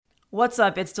What's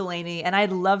up? It's Delaney, and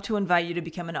I'd love to invite you to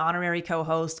become an honorary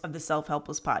co-host of the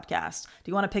Self-Helpless podcast. Do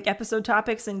you want to pick episode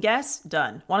topics and guests?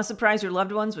 Done. Want to surprise your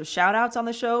loved ones with shout-outs on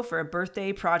the show for a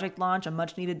birthday, project launch, a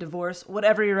much-needed divorce?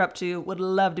 Whatever you're up to, would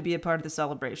love to be a part of the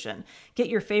celebration. Get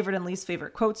your favorite and least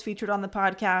favorite quotes featured on the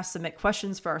podcast, submit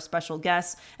questions for our special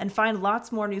guests, and find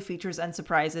lots more new features and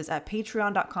surprises at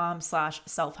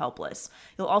patreon.com/selfhelpless.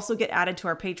 You'll also get added to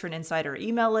our Patron Insider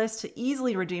email list to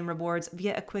easily redeem rewards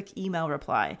via a quick email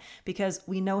reply, because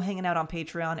we know hanging out on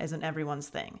Patreon isn't everyone's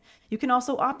thing. You can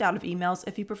also opt out of emails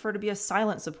if you prefer to be a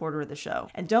silent supporter of the show.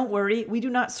 And don't worry, we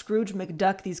do not Scrooge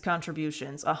McDuck these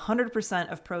contributions.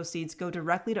 100% of proceeds go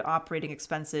directly to operating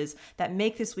expenses that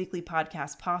make this weekly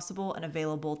podcast possible and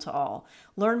available to all.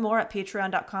 Learn more at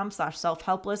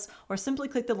patreon.com/selfhelpless or simply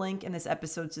click the link in this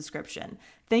episode's description.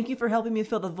 Thank you for helping me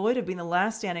fill the void of being the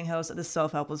last standing host of the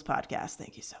Self-Helpless podcast.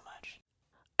 Thank you so much.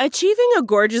 Achieving a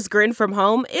gorgeous grin from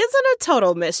home isn't a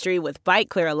total mystery with Byte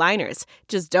Clear aligners.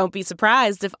 Just don't be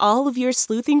surprised if all of your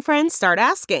sleuthing friends start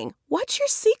asking, "What's your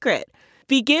secret?"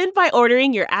 Begin by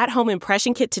ordering your at-home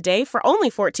impression kit today for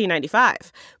only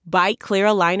 $14.95. Byte Clear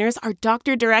aligners are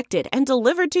doctor-directed and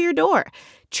delivered to your door.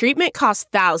 Treatment costs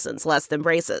thousands less than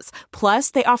braces.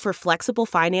 Plus, they offer flexible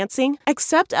financing,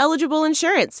 accept eligible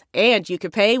insurance, and you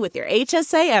can pay with your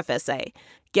HSA FSA.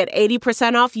 Get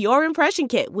 80% off your impression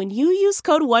kit when you use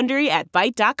code WONDERY at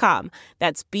Byte.com.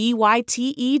 That's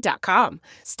BYTE.com.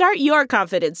 Start your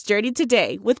confidence journey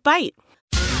today with Byte.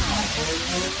 Can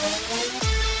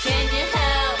you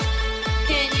help?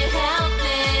 Can you help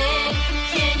me?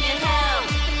 Can you help?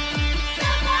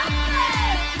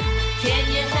 Self-helpless! Can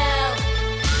you help?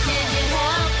 Can you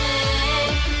help me?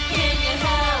 Can you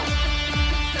help?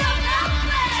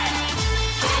 Self-helpless!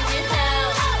 Can you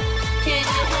help? Can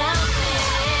you help me?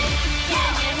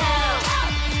 Can you help?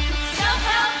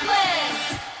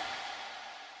 Self-helpless!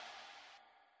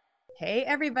 Hey,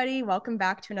 everybody. Welcome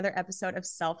back to another episode of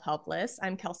Self-Helpless.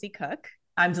 I'm Kelsey Cook.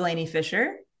 I'm Delaney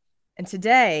Fisher. And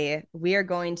today we are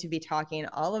going to be talking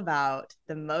all about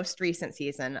the most recent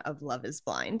season of Love is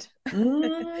Blind.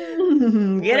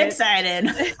 Get excited.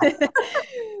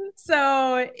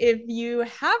 So if you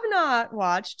have not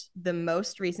watched the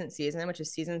most recent season, which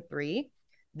is season 3,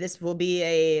 this will be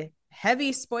a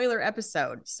heavy spoiler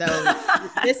episode. So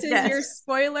this is Yes. your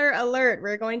spoiler alert.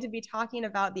 We're going to be talking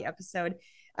about the episode,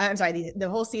 the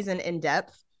whole season in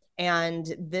depth.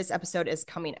 And this episode is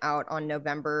coming out on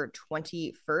November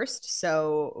 21st.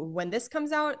 So when this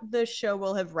comes out, the show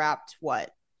will have wrapped,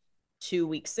 2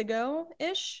 weeks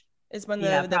ago-ish is when the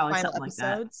probably final something like that.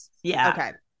 episodes? Yeah.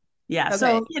 Okay. Yeah. Okay.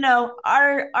 So,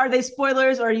 are they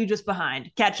spoilers or are you just behind?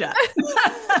 Catch up.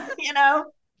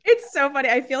 It's so funny.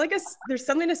 I feel like there's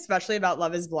something especially about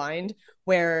Love is Blind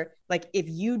where, like, if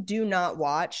you do not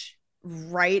watch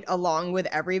right along with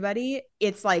everybody,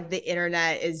 it's like the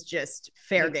internet is just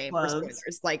fair game for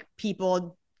spoilers. Like,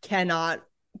 people cannot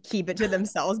keep it to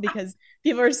themselves because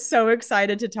people are so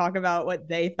excited to talk about what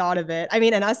they thought of it. I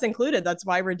mean, and us included. That's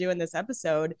why we're doing this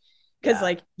episode, because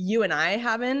like you and I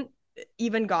haven't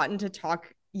even gotten to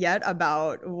talk yet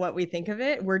about what we think of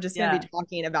it. We're just going to be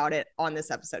talking about it on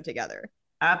this episode together.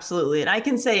 Absolutely. And I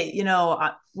can say,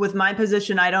 with my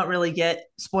position, I don't really get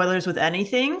spoilers with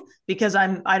anything because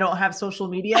I don't have social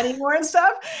media anymore and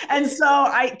stuff. And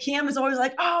so Cam is always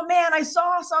like, "Oh man, I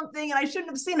saw something and I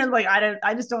shouldn't have seen it." Like,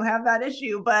 I just don't have that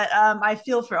issue, but I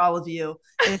feel for all of you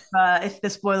if the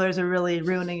spoilers are really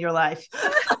ruining your life.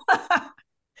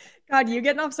 God, you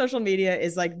getting off social media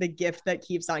is like the gift that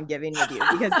keeps on giving with you,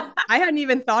 because I hadn't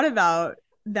even thought about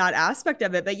that aspect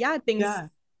of it. But things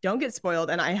don't get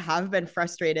spoiled. And I have been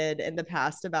frustrated in the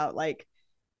past about like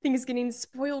things getting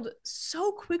spoiled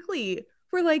so quickly.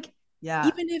 We're like,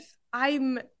 even if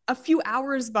I'm a few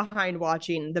hours behind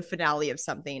watching the finale of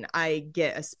something, I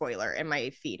get a spoiler in my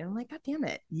feed. And I'm like, God damn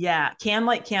it. Yeah. Cam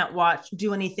can't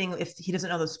do anything if he doesn't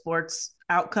know the sports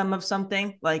outcome of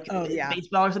something, like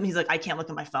baseball or something. He's like, "I can't look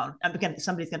at my phone.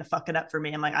 Somebody's gonna fuck it up for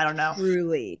me." I'm like, "I don't know."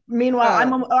 Truly.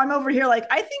 Meanwhile, I'm over here like,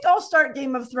 "I think I'll start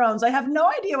Game of Thrones. I have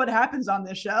no idea what happens on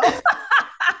this show."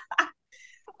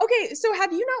 Okay, so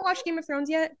have you not watched Game of Thrones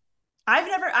yet? I've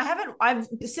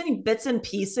seen bits and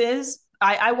pieces.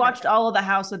 I watched all of the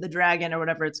House of the Dragon or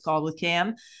whatever it's called with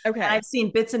Cam. Okay. I've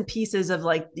seen bits and pieces of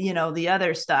like, the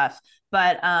other stuff,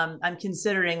 but I'm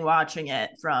considering watching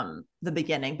it from the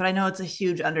beginning, but I know it's a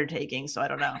huge undertaking. So I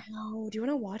don't know. Do you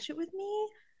want to watch it with me?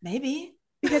 Maybe.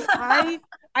 Because I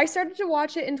started to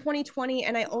watch it in 2020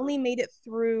 and I only made it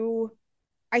through,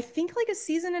 I think, like a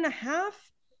season and a half.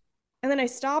 And then I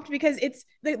stopped because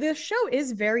the show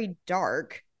is very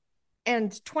dark.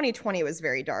 And 2020 was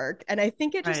very dark. And I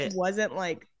think it just wasn't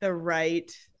like the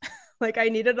right, like I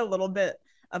needed a little bit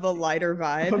of a lighter A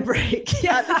vibe. break.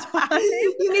 Yeah. At the time.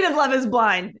 You needed Love is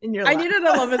Blind in your I life. needed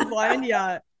a Love is Blind,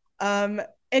 yeah.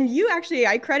 And you actually,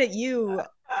 I credit you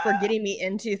for getting me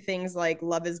into things like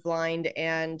Love is Blind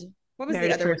and what was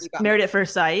the other one you got? Married at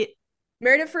First Sight.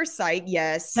 Married at First Sight,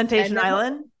 yes. Temptation And then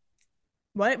Island.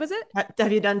 what was it?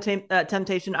 Have you done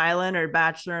Temptation Island or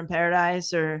Bachelor in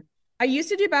Paradise or? I used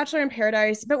to do Bachelor in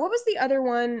Paradise, but what was the other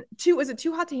one? Was it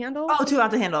Too Hot to Handle? Oh, Too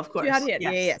Hot to Handle, of course. Too Hot to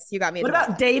Handle. Yes. Yes, you got me. What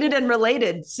about Dated and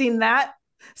Related? Seen that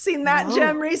No.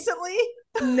 gem recently?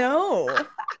 No.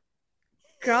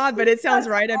 God, but it sounds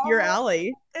That's right up your all-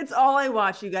 alley. It's all I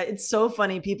watch, you guys. It's so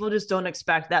funny. People just don't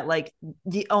expect that. Like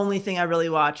the only thing I really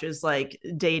watch is like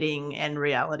dating and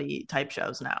reality type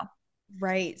shows now.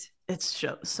 Right. It's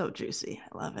so juicy.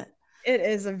 I love it. It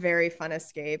is a very fun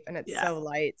escape and it's Yeah. so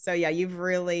light. So yeah, you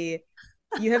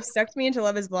have sucked me into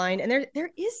Love is Blind. And there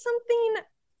is something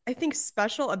I think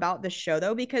special about the show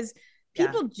though, because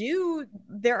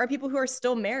there are people who are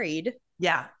still married.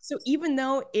 Yeah. So even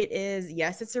though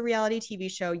yes, it's a reality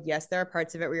TV show. Yes, there are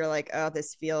parts of it where you're like, oh,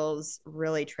 this feels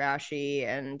really trashy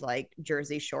and like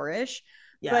Jersey Shore-ish.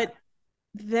 Yeah. But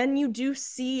then you do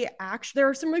see there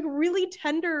are some like really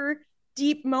tender,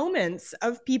 deep moments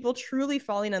of people truly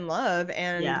falling in love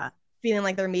and feeling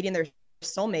like they're meeting their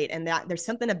soulmate, and that there's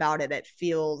something about it that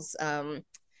feels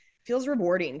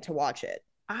rewarding to watch it.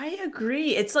 I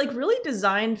agree. It's like really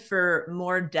designed for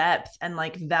more depth and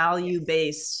like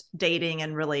value-based dating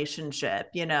and relationship,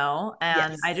 you know?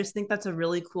 And I just think that's a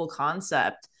really cool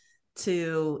concept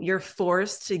you're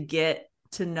forced to get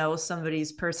to know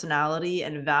somebody's personality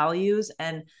and values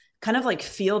and kind of like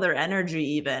feel their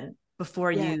energy even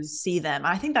before you see them.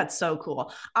 I think that's so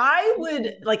cool. I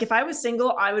would like, if I was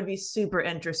single, I would be super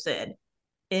interested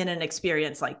in an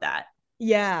experience like that.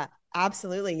 Yeah,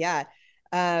 absolutely. Yeah.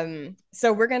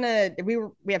 So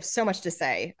we have so much to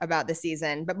say about the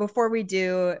season, but before we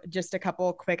do, just a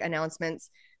couple quick announcements.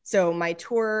 So my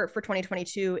tour for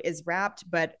 2022 is wrapped,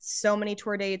 but so many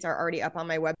tour dates are already up on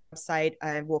my website.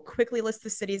 I will quickly list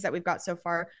the cities that we've got so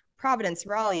far: Providence,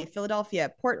 Raleigh,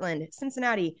 Philadelphia, Portland,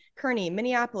 Cincinnati, Kearney,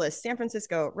 Minneapolis, San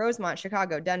Francisco, Rosemont,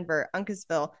 Chicago, Denver,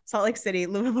 Uncasville, Salt Lake City,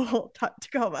 Louisville,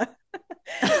 Tacoma.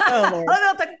 Oh, Lord.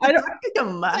 I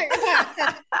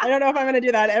don't know if I'm going to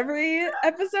do that every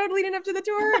episode leading up to the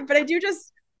tour, but I do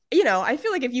just, I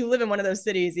feel like if you live in one of those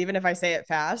cities, even if I say it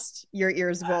fast, your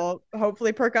ears will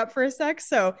hopefully perk up for a sec.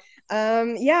 So,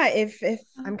 if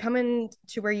I'm coming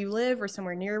to where you live or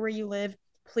somewhere near where you live,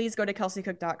 please go to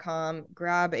kelseycook.com,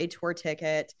 grab a tour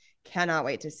ticket. Cannot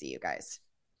wait to see you guys.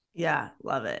 Yeah,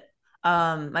 love it.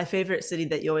 My favorite city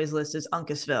that you always list is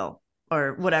Uncasville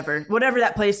or whatever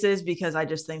that place is, because I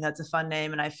just think that's a fun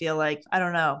name. And I feel like, I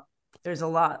don't know, there's a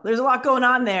lot going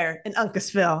on there in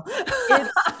Uncasville.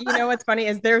 What's funny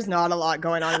is there's not a lot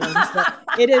going on in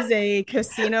Uncasville. It is a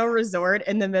casino resort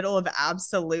in the middle of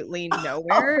absolutely nowhere.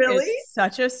 Oh, really? It's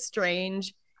such a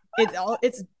strange,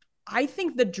 I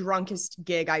think the drunkest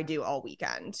gig I do all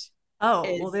weekend. Oh,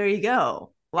 well, there you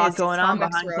go. A lot going on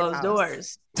behind closed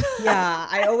doors. Yeah,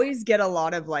 I always get a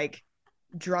lot of like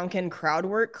drunken crowd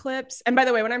work clips. And by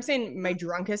the way, when I'm saying my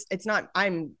drunkest, it's not,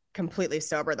 I'm completely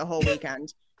sober the whole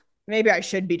weekend. Maybe I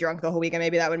should be drunk the whole weekend.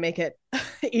 Maybe that would make it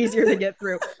easier to get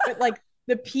through. But like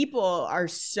the people are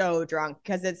so drunk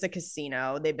because it's a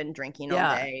casino. They've been drinking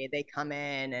all day. They come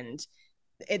in and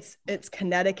it's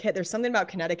Connecticut. There's something about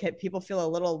Connecticut. People feel a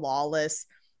little lawless.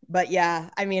 But yeah,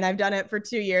 I mean, I've done it for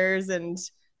 2 years and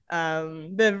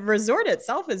the resort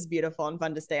itself is beautiful and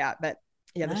fun to stay at. But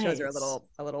yeah, the shows are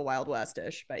a little Wild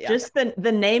West-ish, but yeah. Just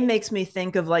the name makes me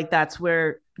think of like that's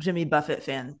where Jimmy Buffett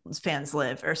fans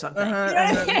live or something. You know what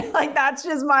I mean? Like that's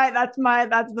the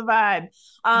vibe.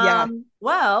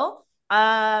 Well,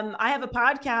 I have a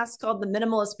podcast called the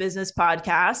Minimalist Business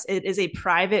Podcast. It is a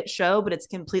private show, but it's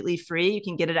completely free. You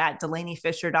can get it at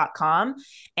DelaneyFisher.com.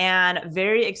 And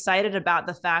very excited about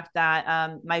the fact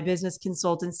that my business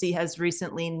consultancy has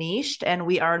recently niched, and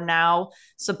we are now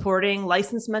supporting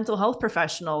licensed mental health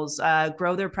professionals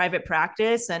grow their private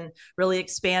practice and really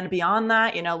expand beyond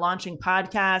that, launching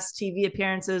podcasts, TV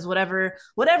appearances,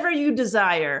 whatever you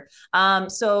desire.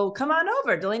 So come on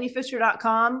over,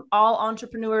 DelaneyFisher.com. All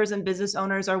entrepreneurs and business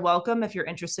owners are welcome if you're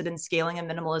interested in scaling a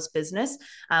minimalist business.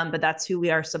 But that's who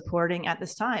we are supporting at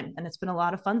this time. And it's been a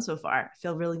lot of fun so far. I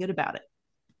feel really good about it.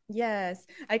 Yes.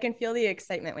 I can feel the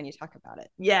excitement when you talk about it.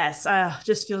 Yes.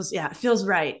 Just feels, it feels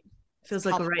right. Feels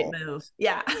like a right move.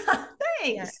 Yeah.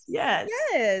 Thanks.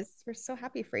 Yes. We're so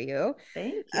happy for you.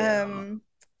 Thank you.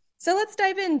 So let's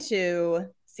dive into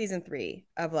season 3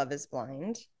 of Love is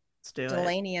Blind. Let's do it.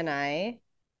 Delaney and I.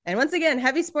 And once again,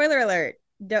 heavy spoiler alert.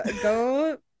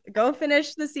 Go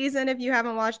finish the season if you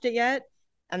haven't watched it yet.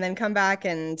 and then come back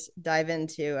and dive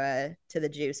into to the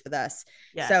juice with us.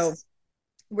 Yes. So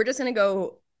we're just gonna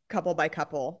go couple by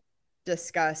couple,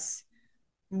 discuss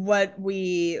what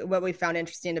we found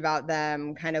interesting about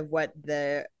them, kind of what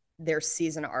their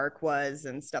season arc was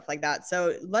and stuff like that.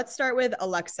 So let's start with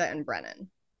Alexa and Brennan.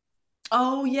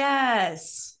 Oh,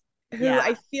 yes. Who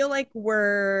I feel like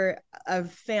were a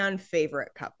fan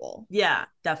favorite couple. Yeah,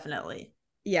 definitely.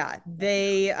 Yeah,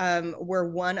 they were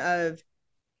one of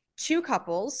two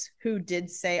couples who did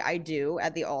say I do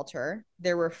at the altar.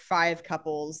 There were 5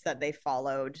 couples that they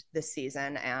followed this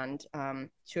season, and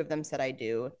 2 of them said I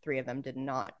do. 3 of them did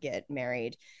not get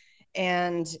married.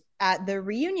 And at the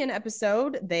reunion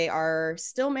episode, they are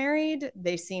still married.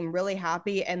 They seem really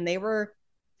happy, and they were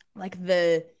like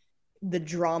the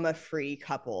drama-free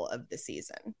couple of the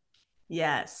season.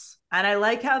 Yes. And I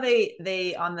like how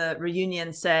they on the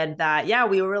reunion said that, yeah,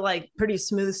 we were like pretty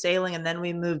smooth sailing and then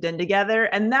we moved in together.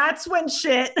 And that's when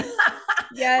shit,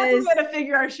 yes, we got to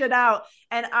figure our shit out.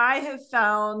 And I have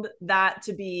found that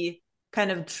to be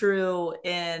kind of true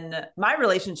in my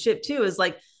relationship too, is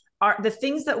like the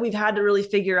things that we've had to really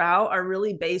figure out are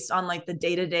really based on like the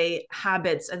day-to-day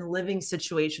habits and living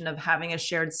situation of having a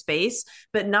shared space,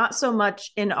 but not so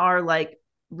much in our like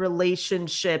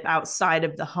relationship outside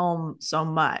of the home so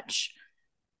much.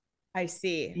 I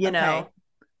see. You know?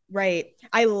 Right.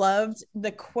 I loved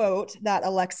the quote that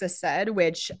Alexa said,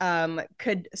 which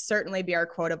could certainly be our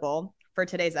quotable for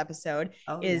today's episode,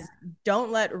 is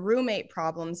don't let roommate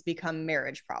problems become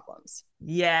marriage problems.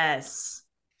 Yes.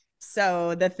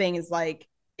 So the thing is, like,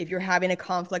 if you're having a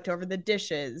conflict over the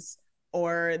dishes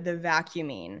or the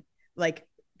vacuuming, like,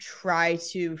 try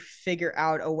to figure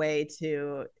out a way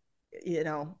to, you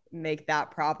know, make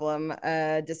that problem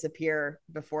disappear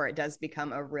before it does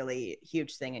become a really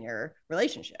huge thing in your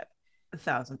relationship.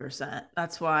 1,000%.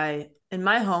 That's why in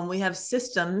my home we have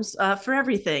systems for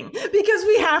everything, because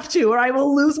we have to, or I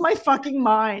will lose my fucking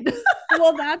mind.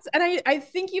 Well, and I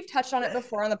think you've touched on it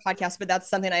before on the podcast, but that's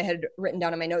something I had written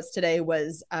down in my notes today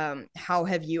was how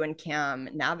have you and Cam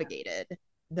navigated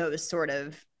those sort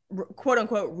of quote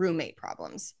unquote roommate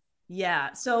problems?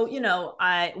 Yeah. So, you know,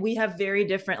 we have very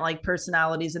different like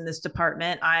personalities in this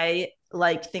department. I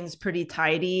like things pretty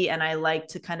tidy, and I like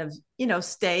to kind of, you know,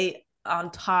 stay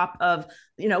on top of,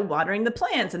 you know, watering the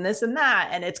plants and this and that.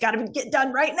 And it's got to get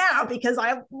done right now because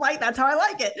that's how I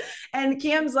like it. And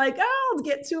Cam's like, oh, I'll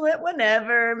get to it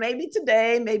whenever, maybe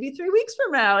today, maybe 3 weeks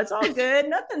from now. It's all good.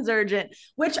 Nothing's urgent,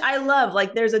 which I love.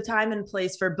 Like there's a time and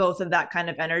place for both of that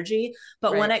kind of energy.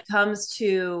 But when it comes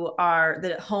to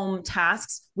the home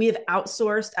tasks, we have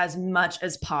outsourced as much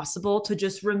as possible to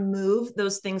just remove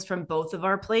those things from both of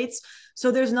our plates. So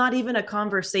there's not even a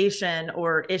conversation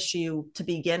or issue to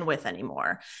begin with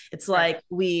anymore. It's like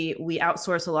we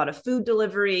outsource a lot of food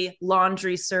delivery,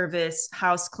 laundry service,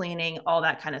 house cleaning, all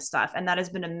that kind of stuff. And that has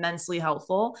been immensely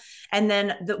helpful. And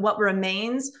then what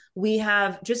remains, we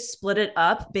have just split it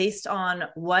up based on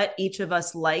what each of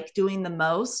us like doing the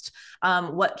most,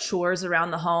 what chores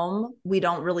around the home we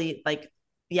don't really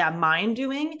mind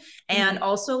doing, and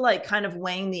also like kind of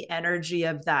weighing the energy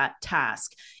of that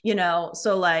task, you know?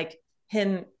 So like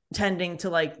him tending to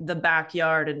like the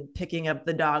backyard and picking up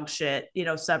the dog shit, you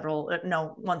know,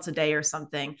 once a day or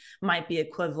something might be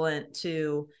equivalent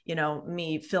to, you know,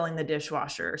 me filling the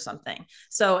dishwasher or something.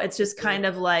 So it's just kind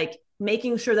of like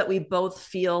making sure that we both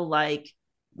feel like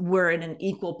we're in an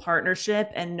equal partnership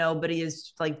and nobody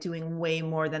is like doing way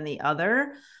more than the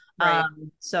other. Right.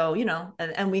 So, you know,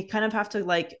 and we kind of have to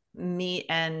like meet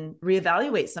and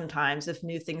reevaluate sometimes if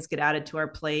new things get added to our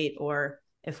plate or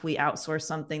if we outsource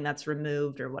something that's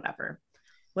removed or whatever.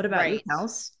 What about you,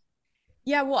 Kels?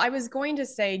 Yeah, well, I was going to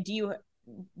say,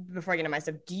 before I get into my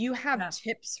stuff, do you have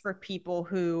tips for people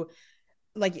who,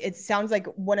 like, it sounds like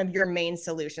one of your main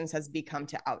solutions has become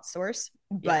to outsource,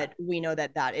 but we know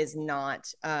that is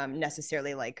not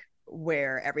necessarily like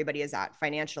where everybody is at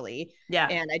financially. Yeah.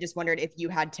 And I just wondered if you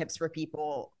had tips for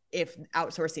people if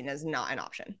outsourcing is not an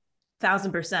option.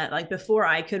 1,000%. Like before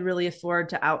I could really afford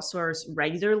to outsource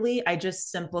regularly, I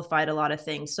just simplified a lot of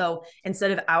things. So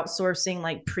instead of outsourcing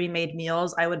like pre-made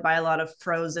meals, I would buy a lot of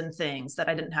frozen things that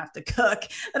I didn't have to cook,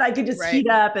 that I could just heat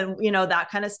up and, you know, that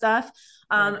kind of stuff.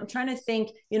 I'm trying to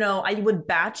think, you know, I would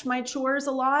batch my chores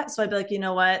a lot. So I'd be like, you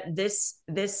know what, this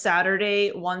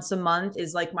Saturday once a month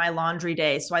is like my laundry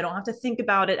day. So I don't have to think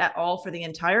about it at all for the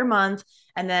entire month.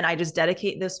 And then I just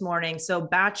dedicate this morning. So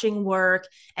batching work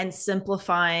and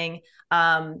simplifying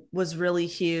was really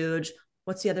huge.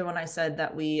 What's the other one I said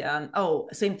that we,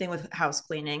 same thing with house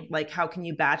cleaning. Like, how can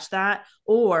you batch that?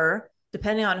 Or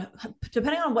depending on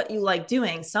what you like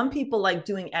doing, some people like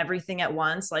doing everything at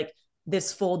once, like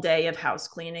this full day of house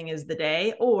cleaning is the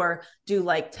day, or do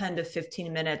like 10 to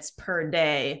 15 minutes per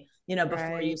day,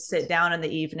 before you Right. sit down in the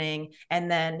evening.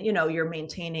 And then, you're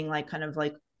maintaining like kind of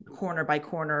like corner by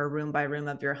corner, room by room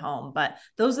of your home. But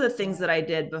those are the things that I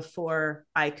did before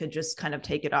I could just kind of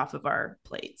take it off of our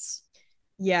plates.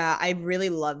 Yeah, I really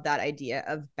love that idea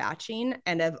of batching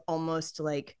and of almost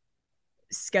like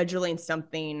scheduling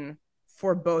something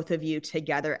for both of you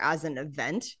together as an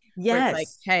event where it's like,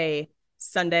 Yes. hey,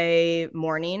 Sunday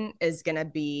morning is going to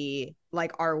be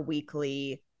like our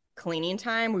weekly cleaning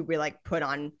time. We like put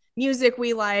on music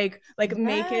we like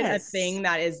make it a Yes. thing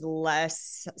that is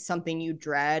less something you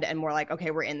dread and more like,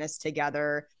 okay, we're in this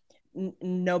together.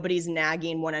 Nobody's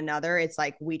nagging one another. It's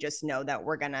like we just know that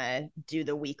we're going to do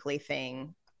the weekly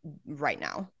thing right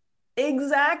now.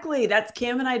 Exactly. That's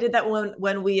Cam and I did that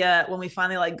when we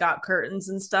finally like got curtains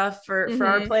and stuff for our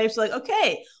Mm-hmm. place. Like,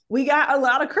 okay, we got a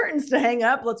lot of curtains to hang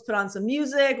up. Let's put on some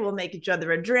music. We'll make each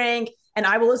other a drink, and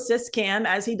I will assist Cam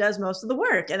as he does most of the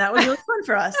work. And that was really fun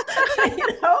for us,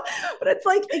 But it's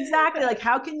like exactly like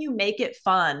how can you make it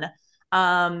fun?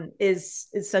 Is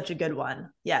such a good one.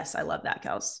 Yes, I love that,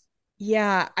 Kels.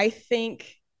 Yeah, I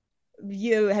think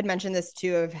you had mentioned this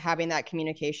too of having that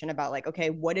communication about like, okay,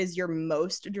 what is your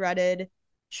most dreaded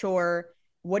chore?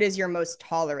 What is your most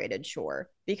tolerated chore?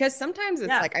 Because sometimes it's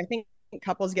Yeah. like, I think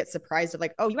couples get surprised of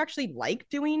like, oh, you actually like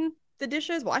doing the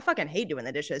dishes? Well, I fucking hate doing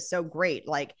the dishes. So great.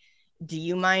 Like, do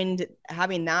you mind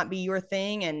having that be your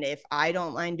thing? And if I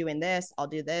don't mind doing this, I'll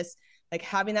do this. Like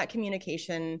having that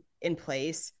communication in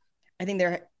place. I think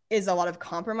there is a lot of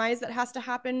compromise that has to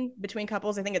happen between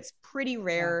couples. I think it's pretty Yeah.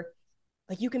 rare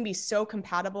like you can be so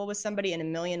compatible with somebody in a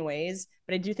million ways,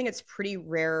 but I do think it's pretty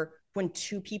rare when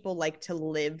two people like to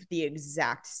live the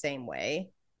exact same way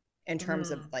in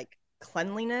terms of Mm, like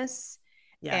cleanliness.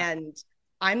 yeah. And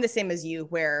I'm the same as you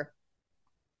where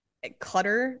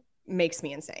clutter makes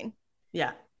me insane.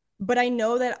 Yeah. But I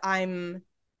know that I'm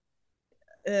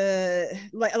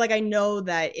like I know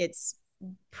that it's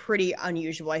pretty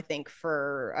unusual I think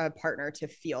for a partner to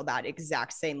feel that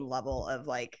exact same level of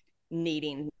like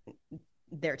needing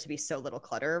there to be so little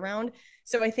clutter around.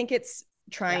 So I think it's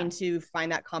Yeah. trying to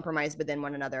find that compromise within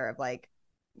one another of like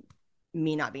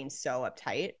me not being so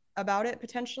uptight about it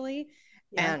potentially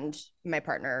Yeah. and my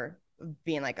partner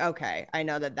being like, okay, I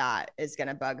know that that is going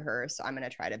to bug her, so I'm going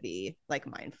to try to be like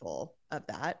mindful of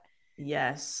that.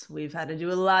 Yes, we've had to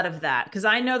do a lot of that because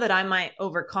I know that I might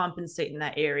overcompensate in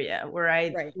that area where I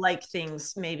Right. like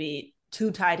things maybe too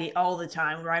tidy all the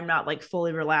time, where I'm not like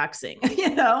fully relaxing,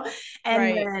 And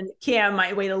Right. then Cam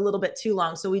might wait a little bit too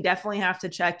long. So we definitely have to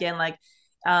check in like,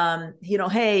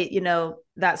 hey,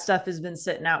 that stuff has been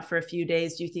sitting out for a few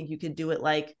days. Do you think you could do it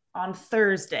like on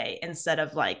Thursday instead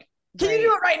of like, can you do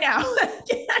Right. it right now?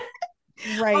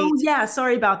 Oh Right. yeah,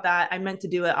 sorry about that. I meant to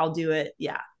do it. I'll do it.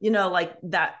 Yeah. Like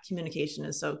that communication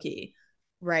is so key.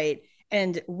 Right.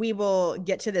 And we will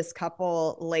get to this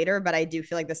couple later, but I do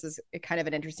feel like this is kind of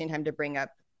an interesting time to bring up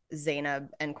Zainab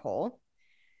and Cole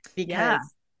Yeah.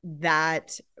 because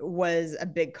that was a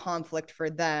big conflict for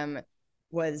them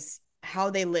was how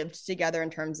they lived together in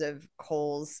terms of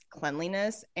Cole's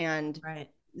cleanliness and Right.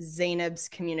 Zainab's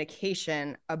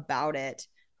communication about it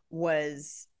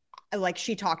was like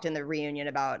she talked in the reunion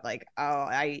about like, oh,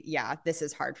 yeah, this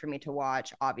is hard for me to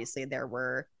watch. Obviously there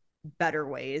were better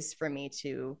ways for me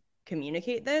to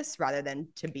communicate this rather than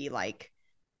to be like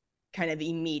kind of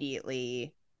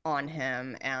immediately on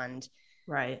him. And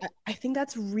Right. I think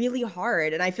that's really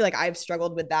hard. And I feel like I've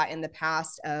struggled with that in the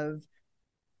past of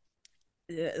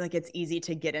like it's easy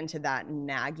to get into that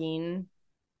nagging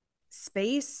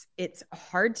space. It's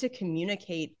hard to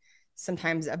communicate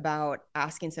sometimes about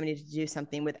asking somebody to do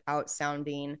something without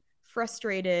sounding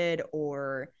frustrated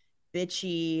or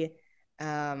bitchy.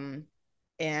 Um,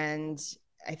 and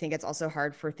I think it's also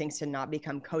hard for things to not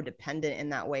become codependent in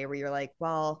that way where you're like,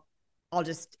 well, I'm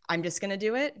just going to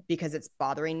do it because it's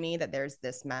bothering me that there's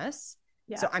this mess.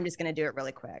 So Yeah. I'm just going to do it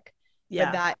really quick. But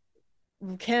Yeah. that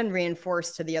can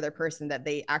reinforce to the other person that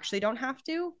they actually don't have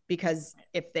to because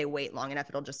if they wait long enough,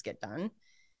 it'll just get done,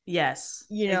 Yes.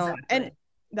 and Exactly.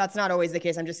 that's not always the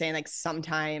case. I'm just saying like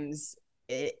sometimes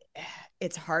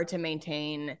it's hard to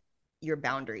maintain your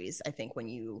boundaries, I think, when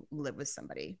you live with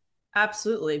somebody.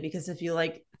 Absolutely. Because if you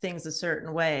like things a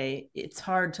certain way, it's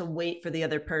hard to wait for the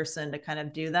other person to kind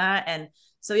of do that. And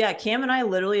So yeah, Cam and I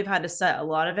literally have had to set a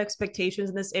lot of expectations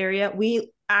in this area.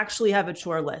 We actually have a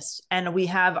chore list and we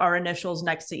have our initials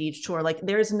next to each chore. Like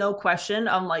there's no question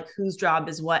on like whose job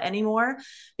is what anymore.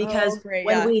 Because great.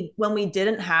 when we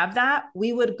didn't have that,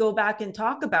 we would go back and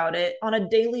talk about it on a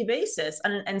daily basis.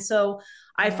 And so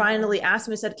I finally asked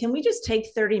him, I said, can we just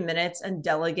take 30 minutes and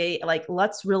delegate? Like,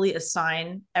 let's really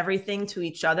assign everything to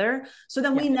each other. So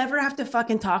then we never have to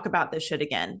fucking talk about this shit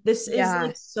again. This is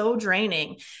like so draining.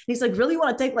 And he's like, really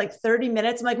want to take like 30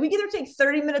 minutes? I'm like, we can either take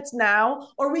 30 minutes now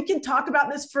or we can talk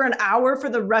about this for an hour for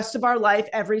the rest of our life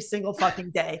every single fucking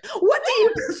day. What do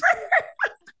you prefer?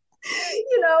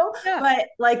 But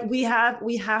like we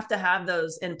have to have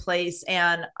those in place.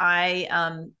 And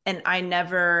I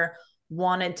never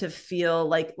wanted to feel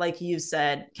like you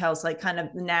said, Kels, like kind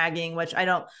of nagging, which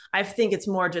I think it's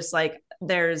more just like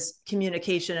there's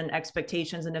communication and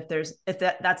expectations. And if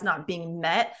that's not being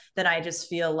met, then I just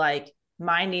feel like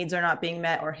my needs are not being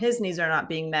met or his needs are not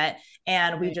being met.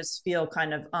 And we just feel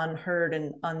kind of unheard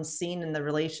and unseen in the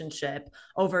relationship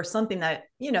over something that,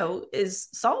 is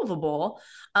solvable.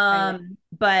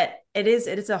 But it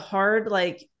is a hard,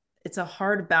 like, it's a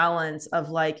hard balance of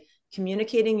like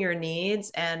communicating your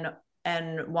needs and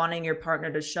wanting your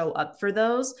partner to show up for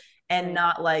those and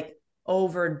not like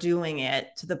overdoing it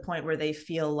to the point where they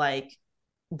feel like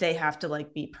they have to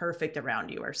like be perfect around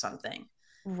you or something.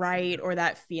 Right. Or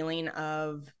that feeling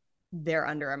of they're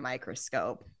under a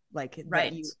microscope. Like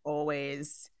that you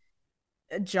always,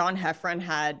 John Heffron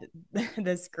had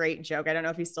this great joke. I don't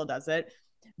know if he still does it,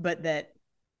 but that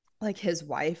like his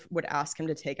wife would ask him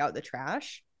to take out the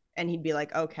trash and he'd be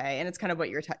like, okay. And it's kind of what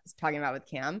you're talking about with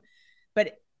Cam,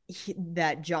 but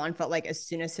that John felt like as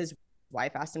soon as his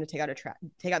wife asked him to take out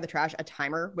the trash, a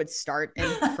timer would start in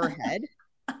her head.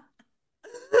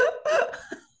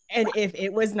 And if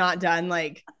it was not done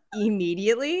like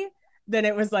immediately, then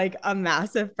it was like a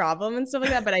massive problem and stuff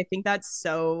like that. But I think that's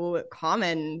so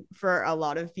common for a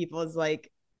lot of people is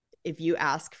like, if you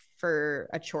ask for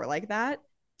a chore like that,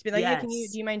 to be like, hey,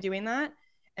 do you mind doing that?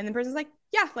 And the person's like,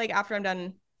 yeah, like after I'm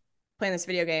done playing this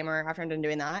video game or after I'm done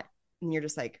doing that. And you're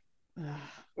just like,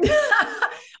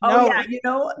 Oh, yeah.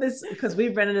 This, because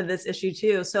we've run into this issue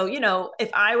too. So, if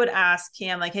I would ask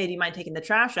Cam, like, hey, do you mind taking the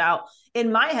trash out?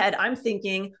 In my head, I'm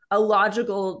thinking a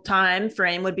logical time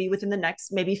frame would be within the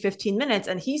next maybe 15 minutes.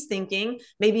 And he's thinking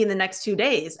maybe in the next 2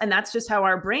 days. And that's just how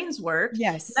our brains work.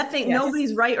 Yes.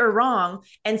 Nobody's right or wrong.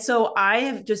 And so I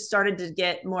have just started to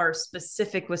get more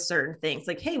specific with certain things.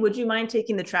 Like, hey, would you mind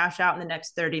taking the trash out in the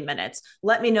next 30 minutes?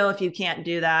 Let me know if you can't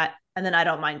do that. And then I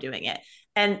don't mind doing it.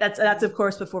 And that's of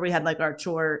course before we had like our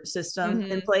chore system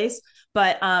in place.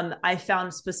 But I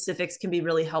found specifics can be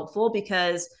really helpful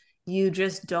because you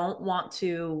just don't want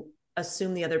to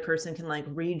assume the other person can like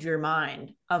read your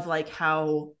mind of like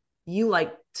how you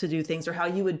like to do things or how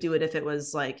you would do it if it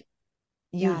was like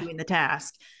you doing the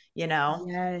task,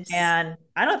 Yes. And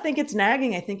I don't think it's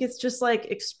nagging. I think it's just like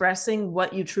expressing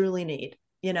what you truly need,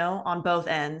 on both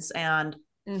ends and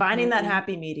finding that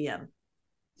happy medium.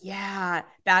 Yeah,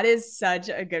 that is such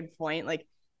a good point. Like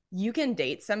you can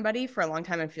date somebody for a long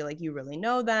time and feel like you really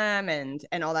know them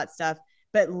and all that stuff.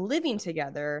 But living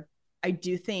together, I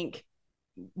do think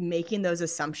making those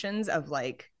assumptions of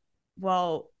like,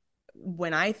 well,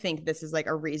 when I think this is like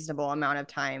a reasonable amount of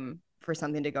time for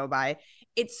something to go by,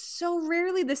 it's so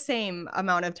rarely the same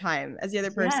amount of time as the other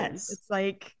person. Yes. It's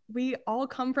like we all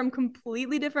come from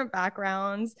completely different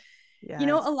backgrounds. Yes.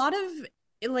 A lot of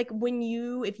like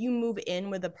if you move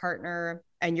in with a partner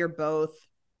and you're both,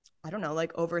 I don't know,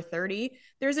 like over 30,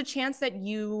 there's a chance that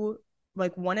you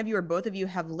like one of you or both of you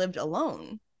have lived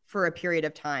alone for a period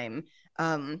of time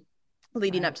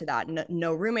leading up to that.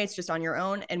 No roommates, just on your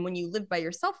own. And when you live by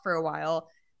yourself for a while,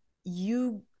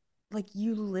 you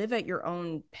live at your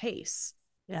own pace.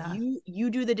 Yeah.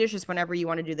 You do the dishes whenever you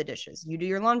want to do the dishes. You do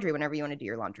your laundry whenever you want to do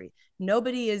your laundry.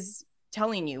 Nobody is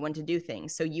telling you when to do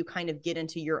things. So you kind of get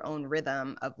into your own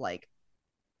rhythm of like,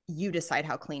 you decide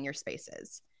how clean your space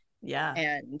is. Yeah.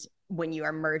 And when you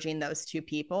are merging those two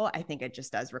people, I think it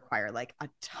just does require like a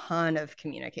ton of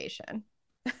communication.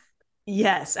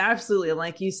 Yes, absolutely.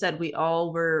 Like you said, we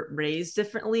all were raised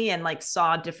differently and like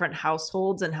saw different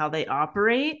households and how they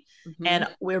operate. And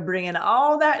we're bringing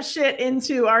all that shit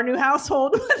into our new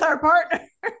household with our partner.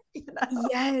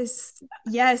 Yes.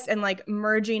 And like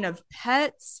merging of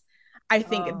pets. I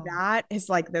think that is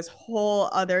like this whole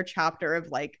other chapter of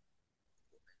like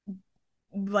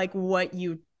what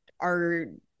you are,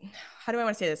 how do I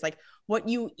want to say this? Like what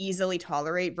you easily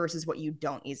tolerate versus what you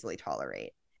don't easily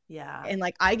tolerate. Yeah. And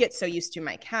like, I get so used to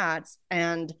my cats,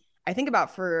 and I think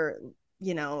about for,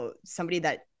 somebody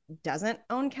that doesn't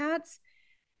own cats,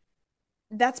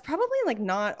 that's probably like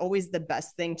not always the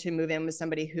best thing to move in with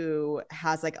somebody who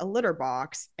has like a litter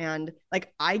box. And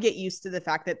like I get used to the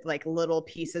fact that like little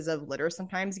pieces of litter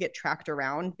sometimes get tracked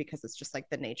around because it's just like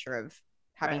the nature of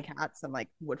having cats and like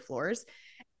wood floors.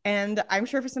 And I'm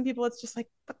sure for some people it's just like,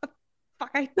 what the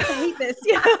fuck, I hate this.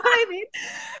 You know what I mean?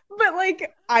 But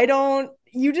like I don't,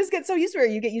 you just get so used to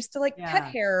it. You get used to like pet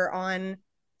hair on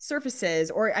surfaces.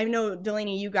 Or I know,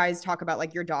 Delaney, you guys talk about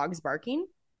like your dogs barking.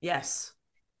 Yes.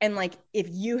 And like if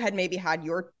you had maybe had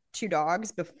your two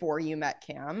dogs before you met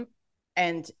Cam,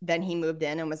 and then he moved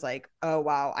in and was like, oh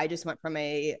wow, I just went from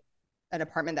an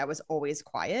apartment that was always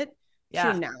quiet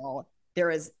to now there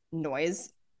is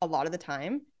noise a lot of the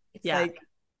time. It's like,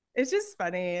 it's just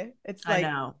funny. It's like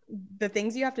the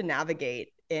things you have to navigate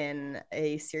in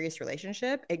a serious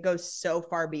relationship, it goes so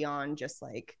far beyond just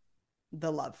like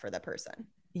the love for the person.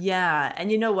 Yeah.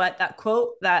 And you know what? That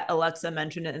quote that Alexa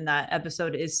mentioned in that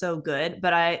episode is so good,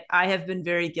 but I have been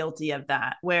very guilty of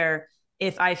that, where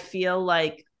if I feel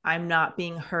like I'm not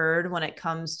being heard when it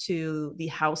comes to the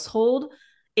household,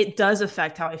 it does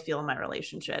affect how I feel in my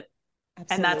relationship.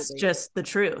 Absolutely. And that's just the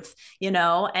truth, you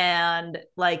know? And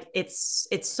like, it's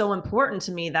so important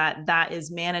to me that that is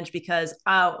managed, because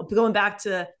going back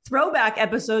to throwback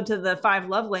episode to the 5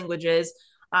 love languages,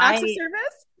 acts of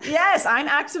service. Yes, I'm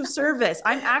acts of service.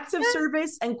 I'm acts of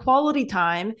service and quality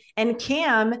time. And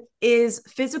Cam is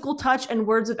physical touch and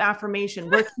words of affirmation.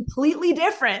 We're completely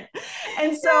different.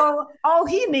 And so all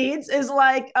he needs is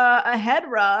like a head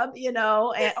rub, you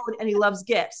know, and he loves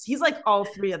gifts. He's like all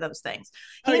 3 of those things.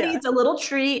 He needs a little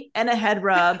treat and a head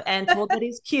rub and told that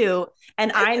he's cute.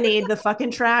 And I need the fucking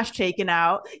trash taken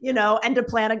out, you know, and to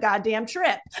plan a goddamn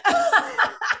trip.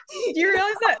 Do you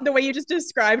realize that the way you just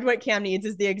described what Cam needs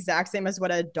is the exact same as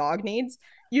what a dog needs?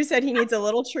 You said he needs a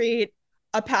little treat,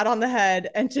 a pat on the head,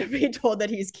 and to be told that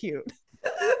he's cute.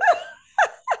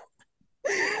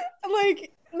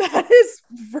 Like, that is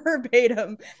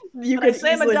verbatim. You could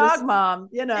say I'm a dog mom,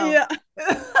 you know. Yeah.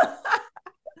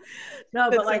 No,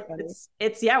 but like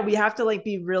it's we have to like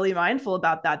be really mindful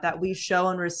about that we show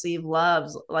and receive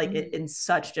loves like in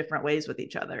such different ways with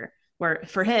each other. Where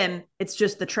for him, it's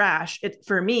just the trash.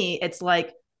 For me, it's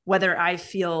like whether I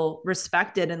feel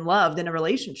respected and loved in a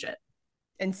relationship.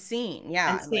 And seen,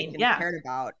 and cared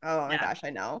about. Oh my gosh,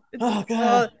 I know. Oh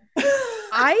god.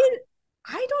 I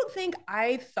don't think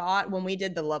I thought when we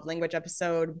did the love language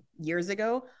episode years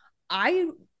ago, I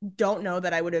don't know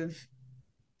that I would have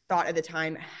thought at the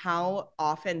time how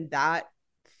often that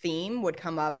theme would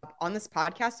come up on this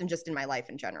podcast and just in my life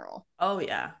in general. Oh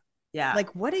yeah. Yeah. Like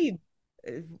what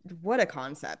a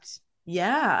concept.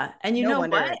 Yeah. And you know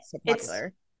what? It's so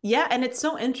popular. And it's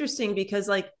so interesting because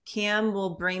like Cam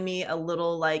will bring me a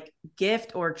little like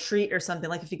gift or treat or something.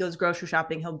 Like if he goes grocery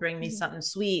shopping, he'll bring me something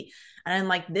sweet. And I'm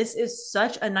like, this is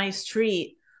such a nice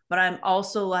treat. But I'm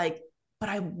also like, but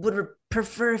I would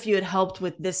prefer if you had helped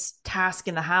with this task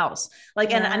in the house.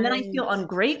 Like, and then I feel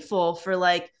ungrateful for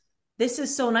like, this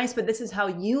is so nice, but this is how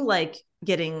you like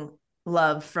getting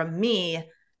love from me.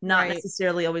 Not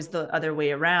necessarily always the other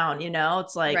way around, you know.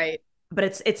 It's like, but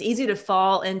it's easy to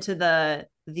fall into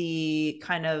the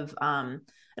kind of I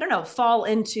don't know, fall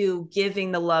into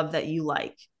giving the love that you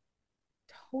like.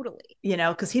 Totally. You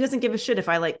know, because he doesn't give a shit if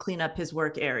I like clean up his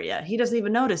work area. He doesn't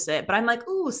even notice it. But I'm like,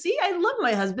 ooh, see, I love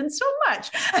my husband so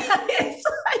much. It's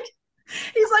like,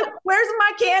 he's like, where's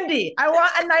my candy? I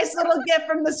want a nice little gift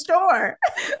from the store.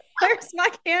 Where's my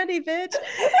candy, bitch?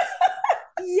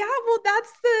 Yeah, well,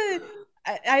 that's the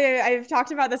I've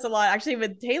talked about this a lot actually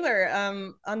with Taylor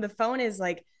on the phone, is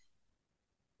like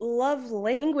love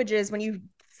languages. When you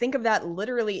think of that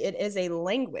literally, it is a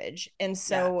language. And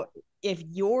so if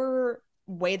your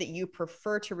way that you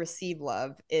prefer to receive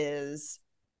love is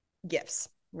gifts,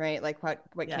 right? Like what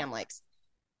Cam likes,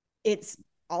 it's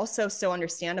also so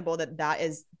understandable that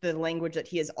is the language that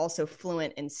he is also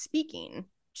fluent in speaking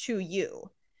to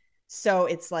you. So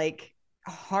it's like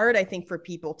hard, I think, for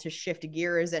people to shift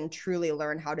gears and truly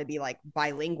learn how to be like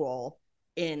bilingual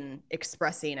in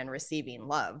expressing and receiving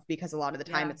love, because a lot of the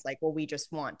time it's like, well, we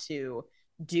just want to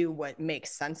do what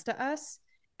makes sense to us,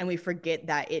 and we forget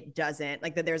that it doesn't,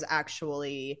 like that there's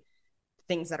actually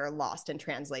things that are lost in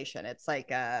translation. It's like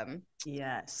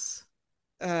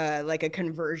like a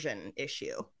conversion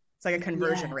issue. It's like a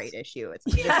conversion rate issue. It's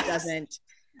like, this doesn't,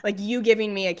 like you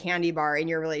giving me a candy bar in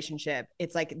your relationship,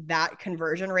 it's like that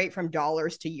conversion rate from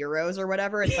dollars to euros or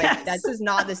whatever. It's like, this is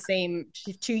not the same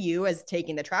to you as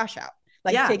taking the trash out.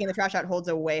 Like taking the trash out holds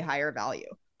a way higher value.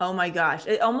 Oh my gosh.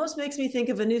 It almost makes me think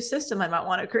of a new system I might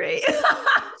want to create.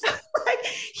 Like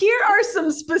here are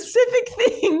some specific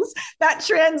things that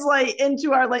translate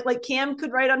into our like Cam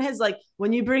could write on his, like,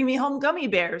 when you bring me home gummy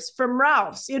bears from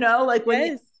Ralph's, you know, like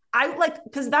when Yes. I like,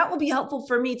 because that will be helpful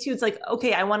for me too. It's like,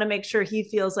 okay, I want to make sure he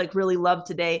feels like really loved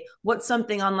today. What's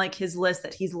something on like his list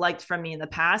that he's liked from me in the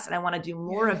past? And I want to do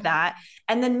more of that.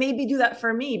 And then maybe do that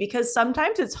for me, because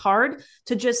sometimes it's hard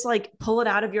to just like pull it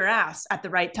out of your ass at the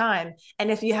right time.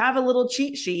 And if you have a little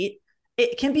cheat sheet,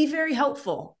 it can be very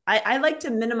helpful. I like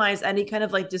to minimize any kind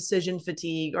of like decision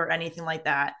fatigue or anything like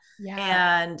that.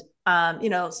 Yeah. And you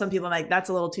know, some people are like, that's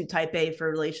a little too type A for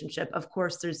a relationship. Of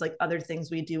course, there's like other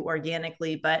things we do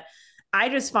organically, but I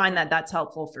just find that that's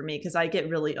helpful for me because I get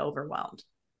really overwhelmed.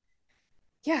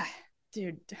 Yeah,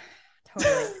 dude,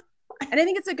 totally. And I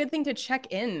think it's a good thing to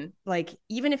check in. Like,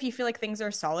 even if you feel like things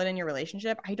are solid in your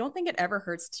relationship, I don't think it ever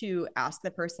hurts to ask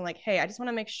the person, like, hey, I just want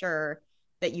to make sure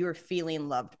that you are feeling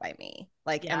loved by me.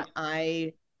 Like, am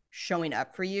I showing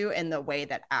up for you in the way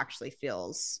that actually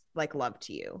feels like love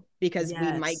to you? Because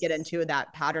we might get into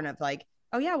that pattern of like,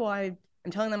 oh yeah, well, I'm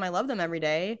telling them I love them every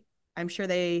day. I'm sure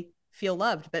they feel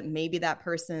loved, but maybe that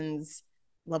person's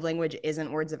love language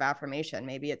isn't words of affirmation.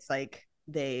 Maybe it's like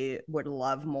they would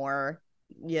love more,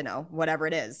 you know, whatever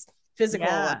it is, physical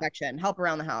affection, help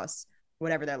around the house,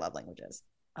 whatever their love language is.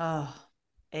 Oh,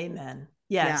 amen.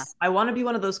 Yes. I want to be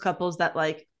one of those couples that,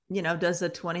 like, you know, does a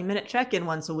 20-minute check-in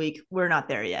once a week. We're not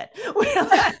there yet. We're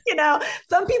like, you know,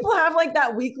 some people have like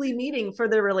that weekly meeting for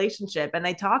their relationship and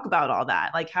they talk about all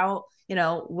that. Like how, you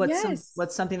know,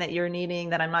 what's something that you're needing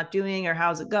that I'm not doing, or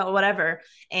how's it go, whatever.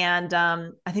 And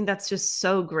I think that's just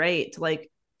so great to like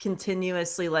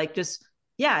continuously like just,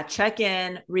 check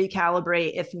in,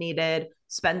 recalibrate if needed,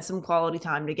 spend some quality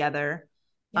time together.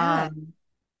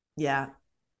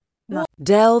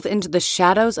 Delve into the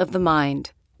shadows of the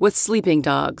mind with Sleeping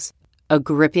Dogs, a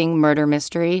gripping murder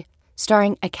mystery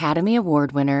starring Academy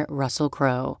Award winner Russell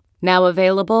Crowe. Now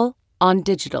available on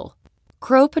digital.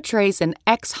 Crowe portrays an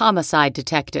ex-homicide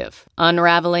detective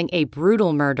unraveling a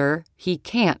brutal murder he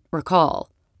can't recall.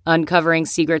 Uncovering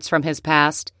secrets from his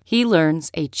past, he learns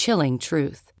a chilling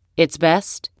truth. It's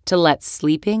best to let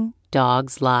sleeping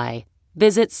dogs lie.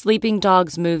 Visit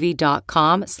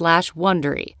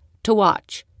sleepingdogsmovie.com/Wondery to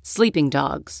watch Sleeping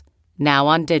Dogs, now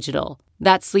on digital.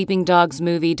 That's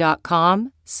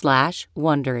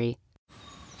sleepingdogsmovie.com/Wondery.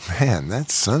 Man,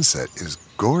 that sunset is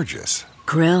gorgeous.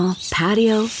 Grill,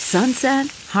 patio, sunset.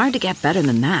 Hard to get better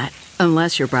than that.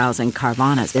 Unless you're browsing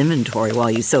Carvana's inventory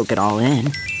while you soak it all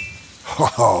in.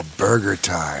 Oh, burger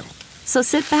time. So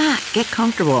sit back, get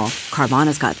comfortable.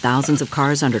 Carvana's got thousands of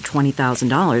cars under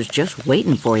 $20,000 just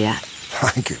waiting for you.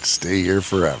 I could stay here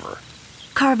forever.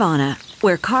 Carvana,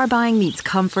 where car buying meets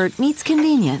comfort meets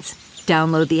convenience.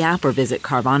 Download the app or visit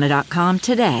Carvana.com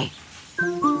today. Did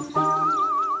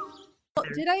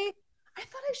I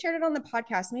thought I shared it on the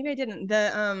podcast. Maybe I didn't.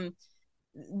 The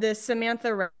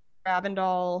Samantha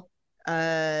Ravindal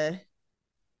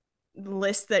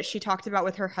list that she talked about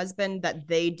with her husband, that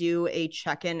they do a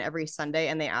check-in every Sunday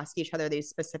and they ask each other these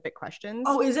specific questions.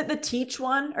 Oh, is it the Teach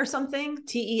one or something?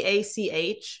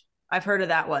 TEACH? I've heard of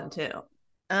that one too.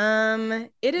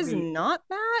 It is not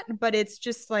that, but it's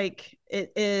just like,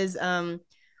 it is,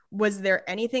 was there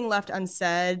anything left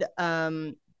unsaid,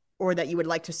 or that you would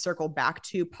like to circle back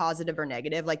to, positive or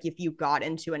negative? Like if you got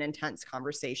into an intense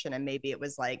conversation and maybe it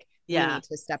was like, we need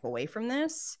to step away from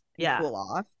this and cool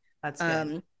off. That's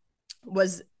good.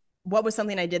 What was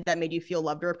something I did that made you feel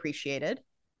loved or appreciated?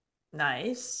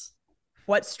 Nice.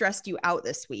 What stressed you out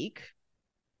this week?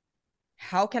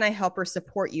 How can I help or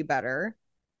support you better?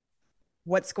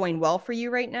 What's going well for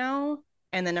you right now?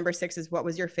 And then number 6 is, what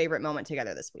was your favorite moment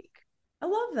together this week? I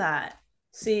love that.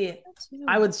 See,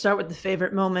 I would start with the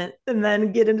favorite moment and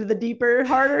then get into the deeper,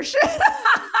 harder shit. Let's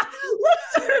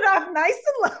start it off nice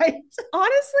and light.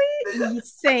 Honestly,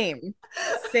 same.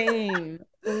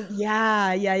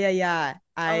 Yeah.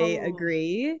 I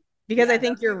agree. Because I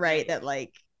think you're right that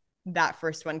like that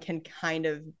first one can kind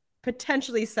of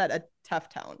potentially set a tough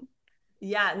tone.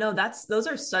 Yeah, no, those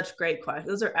are such great questions.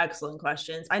 Those are excellent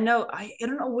questions. I know, I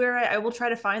don't know where I will try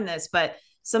to find this, but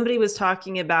somebody was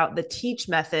talking about the Teach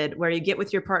method, where you get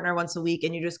with your partner once a week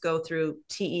and you just go through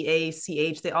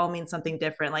TEACH. They all mean something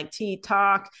different, like T,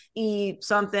 talk, E,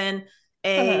 something,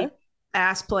 A,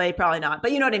 ass play, probably not,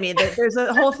 but you know what I mean? There's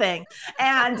a whole thing.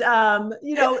 And,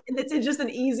 you know, it's just an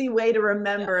easy way to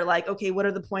remember, like, okay, what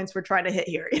are the points we're trying to hit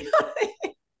here? You know what I mean?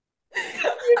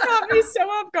 You caught me so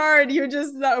off guard. You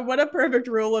just, what a perfect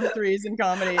rule of threes in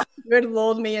comedy. You had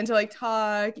lulled me into like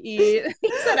talk, eat.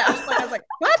 You said Ashley. I was like,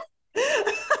 what?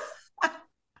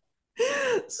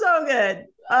 So good.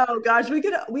 Oh gosh, we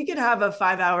could have a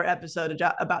 5-hour episode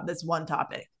about this one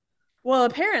topic. Well,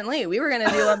 apparently we were gonna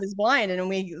do Love is Blind, and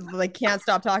we like can't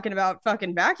stop talking about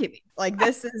fucking vacuuming. Like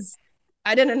this is,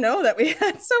 I didn't know that we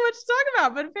had so much to talk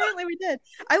about, but apparently we did.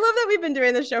 I love that we've been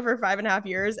doing this show for 5.5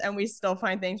 years, and we still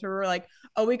find things where we're like,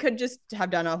 oh, we could just have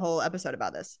done a whole episode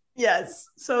about this. Yes,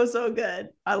 so good.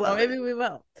 I love maybe it. we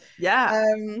will. Yeah.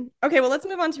 Okay, well, let's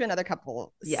move on to another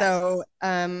couple. Yes. So,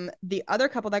 the other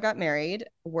couple that got married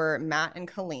were Matt and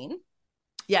Colleen.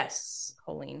 Yes.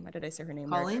 Colleen. Why did I say her name?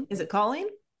 Colleen? Is it Colleen?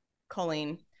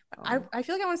 Colleen. Oh. I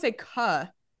feel like I want to say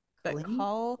but Colleen?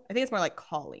 I think it's more like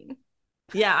Colleen.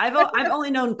 Yeah, I've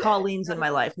only known Colleens in my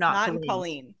life, not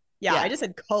Colleen. Yeah, I just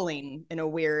said Colleen in a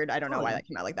weird, I don't know why that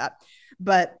came out like that.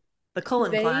 But the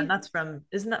Cullen clan,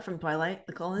 isn't that from Twilight?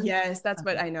 The Cullen? Yes, that's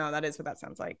what I know. That is what that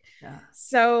sounds like. Yeah.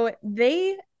 So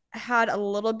they had a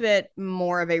little bit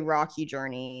more of a rocky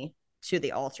journey to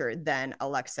the altar than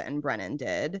Alexa and Brennan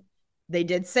did. They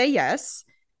did say yes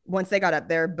once they got up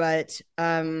there, but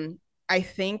I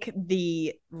think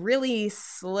the really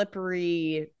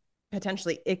slippery,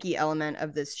 potentially icky element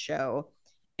of this show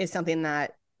is something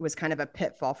that was kind of a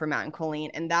pitfall for Matt and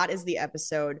Colleen, and that is the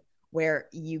episode where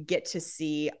you get to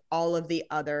see all of the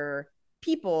other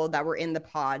people that were in the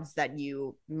pods that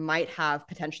you might have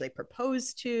potentially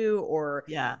proposed to or,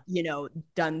 you know,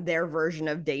 done their version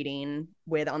of dating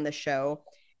with on the show.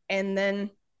 And then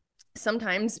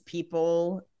sometimes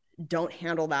people don't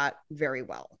handle that very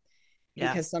well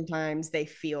because sometimes they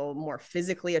feel more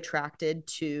physically attracted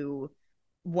to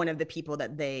one of the people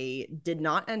that they did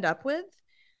not end up with.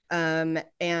 And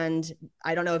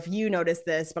I don't know if you noticed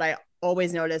this, but I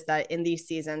always notice that in these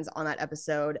seasons on that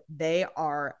episode, they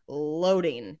are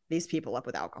loading these people up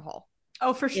with alcohol.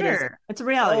 Oh, for sure. It's a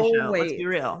reality show. Let's be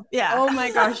real. Yeah. Oh my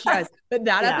gosh, yes. But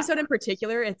that episode in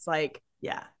particular, it's like,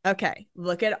 yeah. Okay,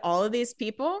 look at all of these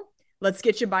people. Let's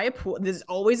get you by a pool. There's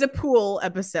always a pool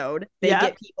episode. They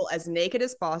get people as naked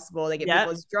as possible. They get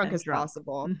people as drunk as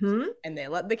possible. Mm-hmm. And they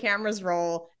let the cameras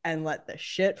roll and let the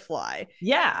shit fly.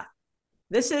 Yeah.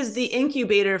 This is the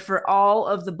incubator for all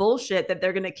of the bullshit that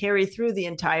they're going to carry through the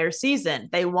entire season.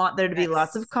 They want there to be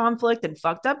lots of conflict and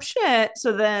fucked up shit.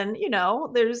 So then, you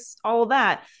know, there's all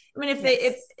that. I mean,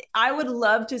 if I would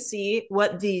love to see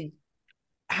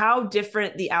how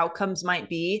different the outcomes might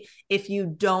be if you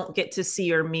don't get to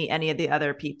see or meet any of the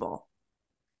other people.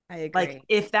 I agree. Like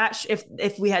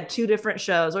if we had two different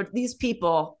shows or these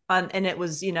people and it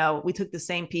was, you know, we took the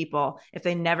same people, if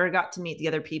they never got to meet the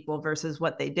other people versus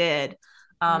what they did,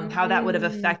 how that would have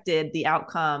affected the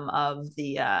outcome of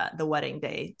the wedding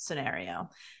day scenario,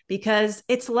 because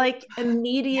it's like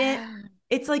immediate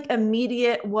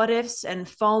what ifs and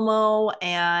FOMO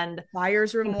and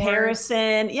buyer's remorse,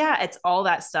 comparison. Yeah, it's all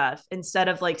that stuff instead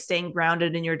of like staying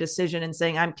grounded in your decision and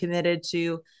saying, I'm committed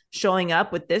to showing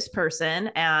up with this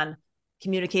person and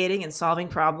communicating and solving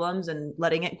problems and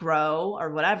letting it grow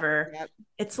or whatever. Yep.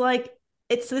 It's like,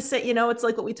 it's this, you know, it's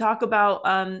like what we talk about,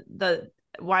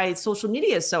 why social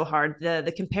media is so hard,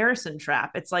 the comparison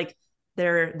trap. It's like,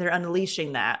 they're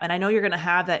unleashing that. And I know you're going to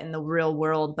have that in the real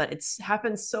world, but it's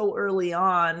happened so early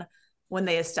on when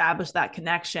they establish that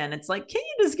connection. It's like, can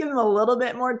you just give them a little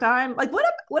bit more time? Like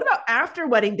what about after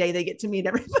wedding day, they get to meet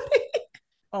everybody?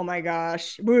 Oh my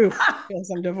gosh. Woo.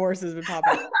 Some divorces would pop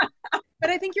up. But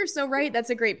I think you're so right. That's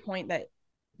a great point that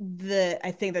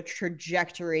I think the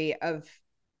trajectory of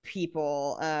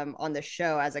people on the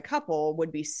show as a couple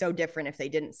would be so different if they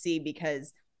didn't see,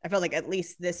 because I felt like at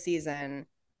least this season,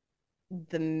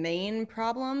 the main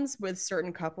problems with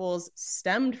certain couples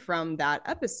stemmed from that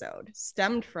episode,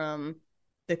 stemmed from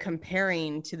the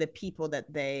comparing to the people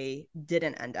that they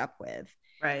didn't end up with.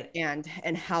 Right. And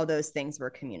how those things were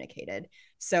communicated.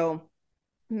 So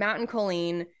Matt and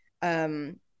Colleen,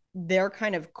 their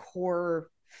kind of core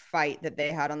fight that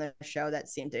they had on the show that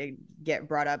seemed to get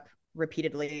brought up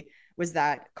repeatedly was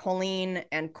that Colleen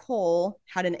and Cole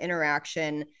had an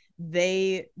interaction.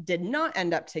 They did not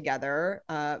end up together,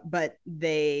 but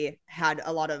they had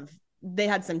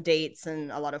some dates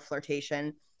and a lot of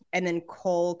flirtation. And then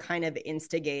Cole kind of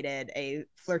instigated a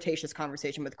flirtatious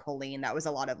conversation with Colleen. That was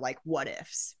a lot of like, what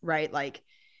ifs, right? Like,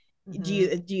 do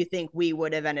you think we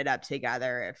would have ended up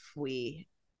together if we,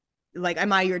 like,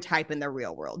 am I your type in the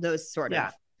real world? Those sort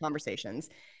of conversations.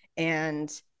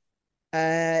 And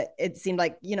it seemed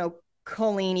like, you know,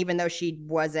 Colleen, even though she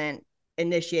wasn't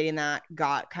initiating that,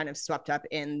 got kind of swept up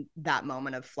in that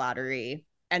moment of flattery.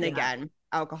 And again,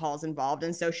 alcohol's involved.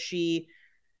 And so she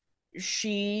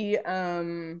you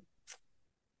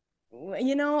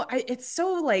know, it's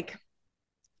so like,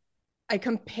 I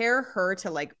compare her to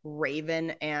like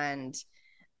Raven and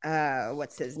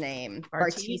what's his name?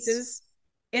 Bartice's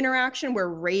interaction, where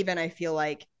Raven, I feel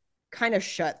like, kind of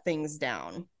shut things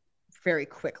down very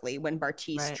quickly when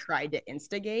Bartise Right. tried to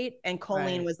instigate, and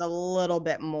Colleen Right. was a little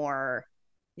bit more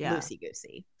Yeah.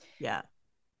 loosey-goosey. Yeah.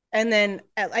 And then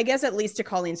I guess at least to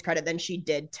Colleen's credit, then she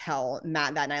did tell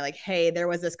Matt that night, like, hey, there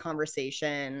was this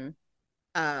conversation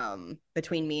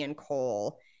between me and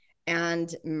Cole.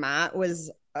 And Matt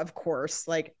was, of course,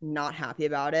 like not happy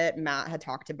about it. Matt had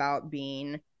talked about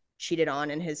being cheated on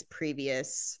in his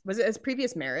previous, was it his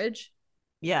previous marriage?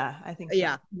 Yeah, I think so.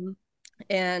 Yeah.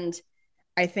 And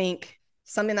I think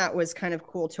something that was kind of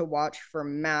cool to watch for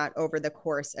Matt over the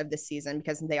course of the season,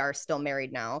 because they are still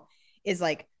married now, is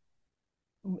like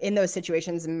in those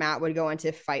situations, Matt would go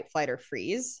into fight, flight, or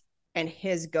freeze, and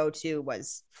his go-to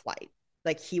was flight.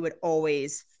 Like he would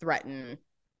always threaten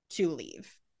to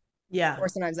leave, Yeah. or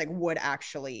sometimes like would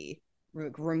actually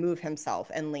remove himself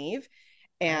and leave.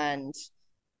 And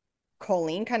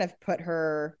Colleen kind of put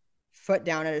her foot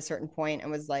down at a certain point and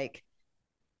was like,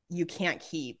 you can't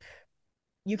keep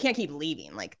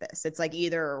leaving like this. It's like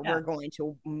either we're going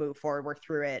to move forward, we're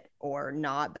through it, or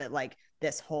not. But like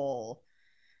this whole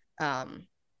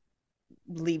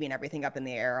leaving everything up in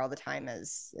the air all the time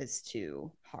is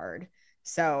too hard.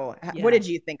 So what did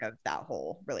you think of that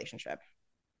whole relationship?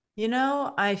 You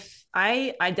know,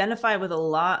 I identify with a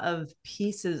lot of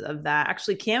pieces of that.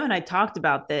 Actually, Cam and I talked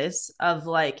about this of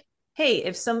like, hey,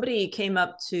 if somebody came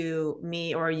up to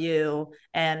me or you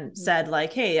and said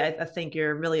like, hey, I think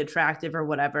you're really attractive or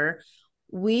whatever,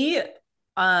 we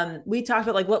talked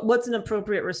about like what's an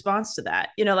appropriate response to that?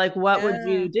 You know, like what would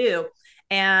you do?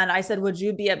 And I said, would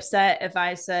you be upset if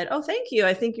I said, oh, thank you,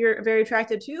 I think you're very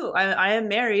attractive too. I am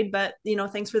married, but you know,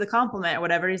 thanks for the compliment or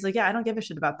whatever. He's like, yeah, I don't give a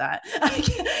shit about that.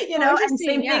 You know, and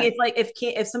same thing. It's like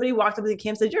if somebody walked up to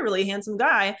Cam and said, you're a really handsome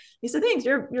guy. He said, thanks,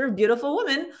 you're a beautiful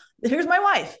woman. Here's my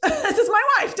wife. This is my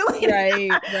wife.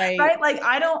 Right. Like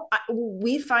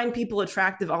we find people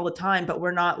attractive all the time, but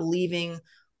we're not leaving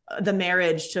the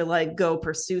marriage to like go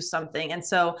pursue something. And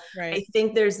so I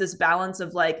think there's this balance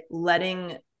of like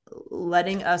letting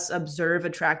us observe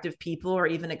attractive people or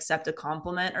even accept a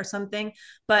compliment or something,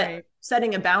 but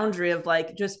setting a boundary of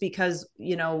like, just because,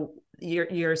 you know,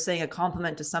 you're saying a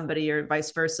compliment to somebody or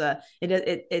vice versa,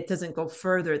 it doesn't go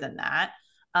further than that.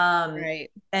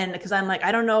 And because I'm like,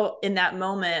 I don't know in that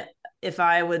moment if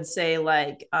I would say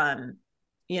like,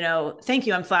 you know, thank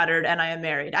you, I'm flattered and I am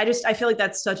married. I feel like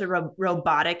that's such a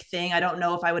robotic thing. I don't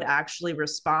know if I would actually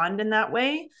respond in that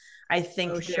way. I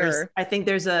think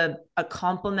there's a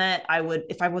compliment. I would,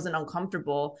 if I wasn't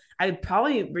uncomfortable, I would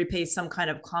probably repay some kind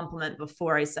of compliment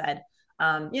before I said,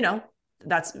 you know,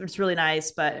 it's really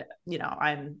nice, but you know,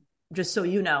 I'm just, so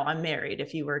you know, I'm married.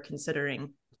 If you were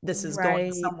considering this is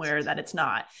going somewhere that it's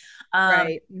not.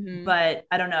 But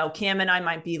I don't know, Cam and I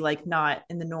might be like not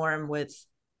in the norm with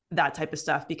that type of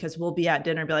stuff, because we'll be at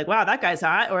dinner and be like, wow, that guy's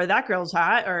hot, or that girl's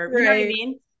hot, or you know what I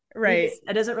mean?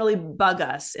 It doesn't really bug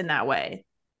us in that way.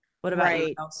 What about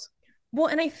you else? Well,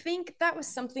 and I think that was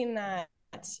something that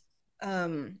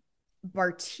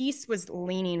Bartise was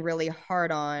leaning really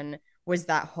hard on, was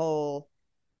that whole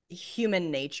human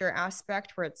nature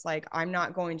aspect where it's like, I'm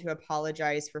not going to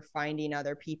apologize for finding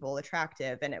other people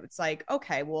attractive. And it was like,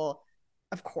 okay, well,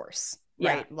 of course,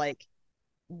 right? Like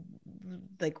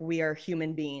we are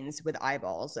human beings with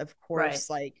eyeballs. Of course,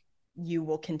 like you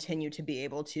will continue to be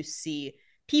able to see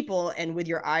people and with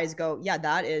your eyes go, yeah,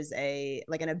 that is an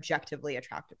objectively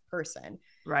attractive person.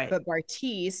 But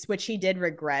Bartise, which he did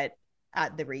regret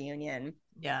at the reunion,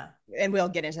 and we'll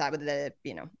get into that with the,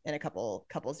 you know, in a couple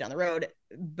couples down the road,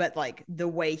 but like the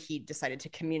way he decided to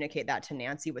communicate that to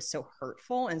Nancy was so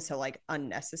hurtful and so like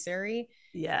unnecessary.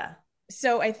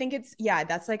 So I think it's,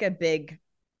 that's like a big,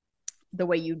 the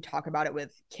way you talk about it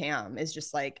with Cam is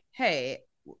just like, hey,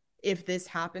 if this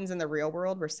happens in the real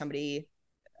world where somebody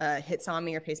hits on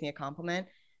me or pays me a compliment,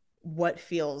 what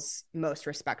feels most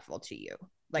respectful to you,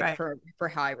 like for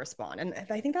how I respond? And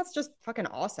I think that's just fucking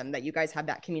awesome that you guys have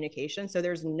that communication, so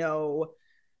there's no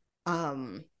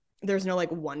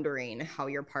like wondering how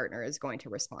your partner is going to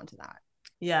respond to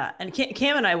that. And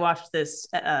Cam and I watched this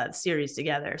series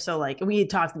together, so like we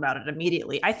talked about it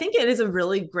immediately. I think it is a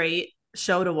really great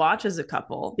show to watch as a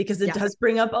couple, because it does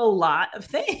bring up a lot of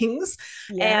things.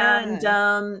 And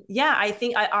I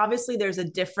think obviously there's a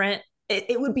different,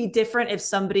 it would be different if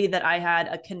somebody that I had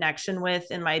a connection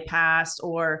with in my past,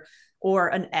 or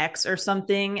an ex or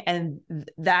something, and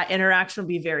that interaction would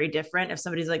be very different. If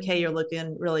somebody's like, hey, you're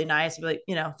looking really nice, I'd be like,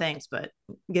 you know, thanks, but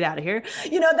get out of here.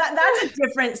 You know, that's a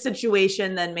different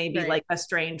situation than maybe like a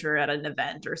stranger at an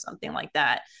event or something like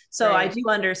that. So I do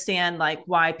understand like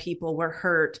why people were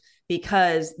hurt,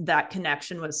 because that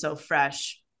connection was so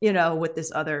fresh, you know, with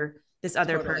this other this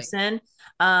other Totally. person.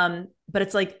 But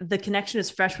it's like the connection is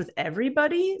fresh with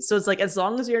everybody. So it's like, as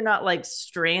long as you're not like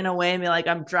straying away and be like,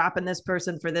 I'm dropping this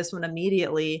person for this one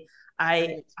immediately.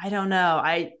 I don't know.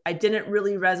 I didn't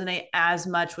really resonate as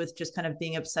much with just kind of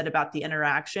being upset about the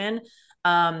interaction.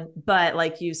 But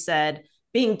like you said,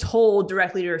 being told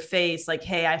directly to your face, like,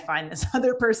 hey, I find this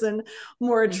other person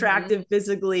more attractive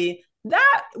physically,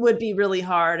 that would be really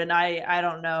hard. And I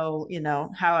don't know,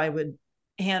 how I would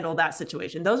handle that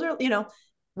situation. Those are,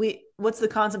 what's the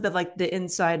concept of like the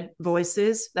inside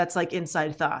voices? That's like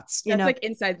inside thoughts, That's like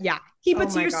inside. Yeah. keep it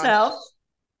to yourself.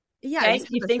 Yeah. Okay? Just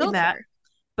Keep have a thinking that. filter.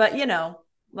 But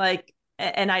like,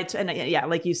 and yeah,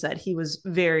 like you said, he was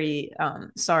very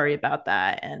sorry about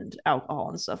that, and alcohol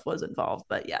and stuff was involved.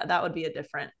 But yeah, that would be a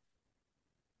different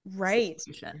Right.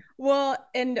 situation. Well,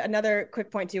 and another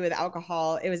quick point too with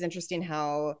alcohol, it was interesting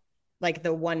how like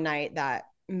the one night that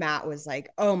Matt was like,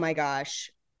 oh my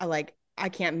gosh, I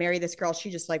can't marry this girl.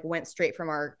 She just like went straight from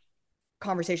our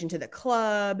conversation to the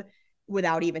club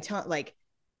without even telling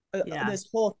this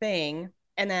whole thing.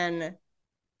 And then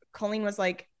Colleen was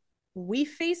like, we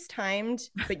FaceTimed,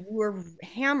 but you were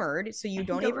hammered, so you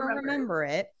don't even remember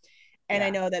it. And I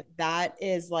know that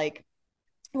is like,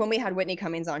 when we had Whitney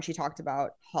Cummings on, she talked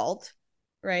about HALT,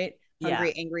 right?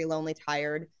 Hungry, angry, lonely,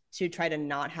 tired, to try to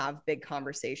not have big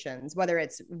conversations, whether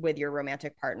it's with your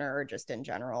romantic partner or just in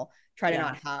general. Try to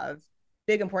not have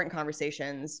big, important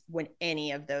conversations when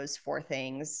any of those 4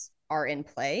 things are in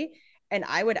play. And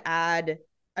I would add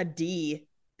a D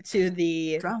to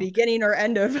the beginning or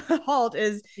end of HALT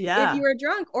is if you are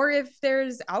drunk or if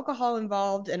there's alcohol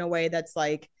involved in a way that's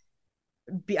like,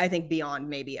 I think beyond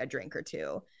maybe a drink or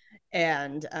two.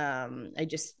 And I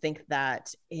just think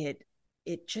that it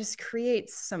just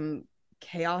creates some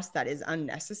chaos that is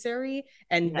unnecessary.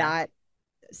 And that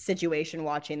situation,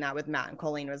 watching that with Matt and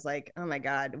Colleen, was like, oh my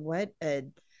God, what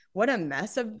a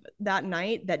mess of that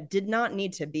night that did not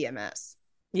need to be a mess.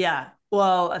 Yeah.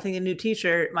 Well, I think a new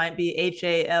t-shirt might be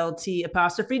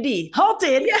HALT_D,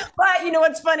 halted. Yeah. But you know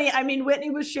what's funny? I mean, Whitney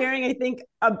was sharing, I think,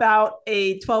 about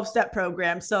a 12-step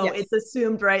program. So it's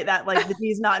assumed, right, that like the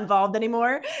D's not involved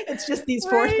anymore. It's just these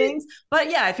 4 things. But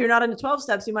yeah, if you're not into 12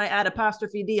 steps, you might add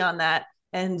 'D on that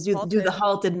and do the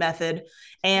halted method.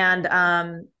 And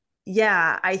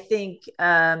I think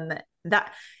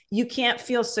that you can't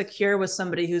feel secure with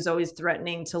somebody who's always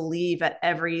threatening to leave at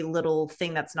every little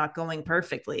thing that's not going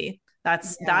perfectly.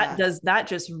 That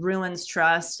just ruins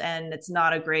trust, and it's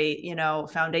not a great,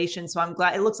 foundation. So I'm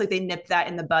glad it looks like they nipped that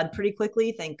in the bud pretty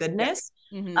quickly. Thank goodness.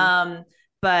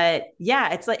 But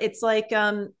yeah, it's like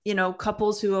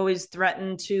couples who always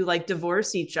threaten to like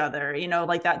divorce each other,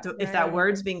 like that, if that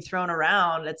word's being thrown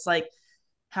around, it's like,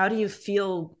 how do you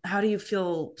feel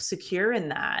secure in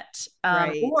that?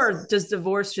 Or does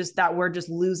divorce, just that word just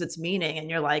lose its meaning, and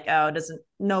you're like, oh,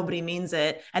 nobody means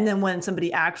it. And then when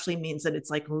somebody actually means it, it's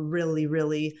like really,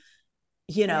 really,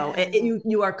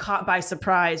 you are caught by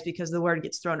surprise because the word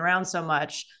gets thrown around so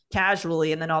much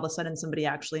casually. And then all of a sudden somebody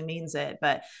actually means it.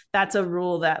 But that's a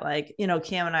rule that like,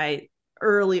 Cam and I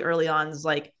early on is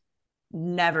like,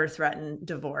 never threaten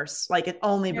divorce. Like, it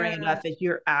only bring it up if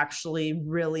you're actually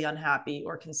really unhappy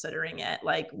or considering it.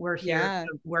 Like, we're here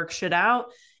to work shit out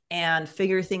and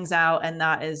figure things out. And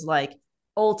that is like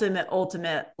ultimate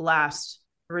last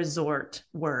resort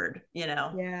word,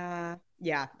 Yeah.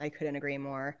 I couldn't agree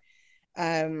more.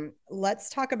 Let's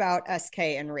talk about SK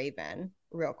and Raven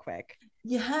real quick.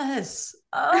 Yes.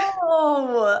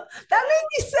 Oh, that made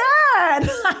me sad.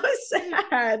 I was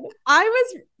sad. I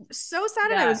was so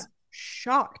sad. And I was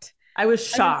shocked.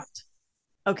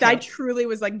 Okay. I truly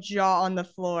was like jaw on the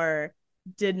floor.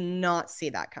 Did not see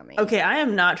that coming. Okay, I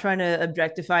am not trying to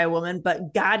objectify a woman,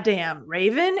 but goddamn,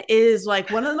 Raven is like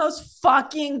one of the most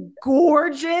fucking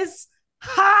gorgeous,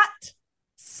 hot,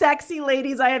 sexy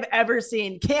ladies I have ever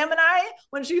seen. Cam and I,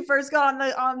 when she first got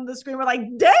on the screen, were like,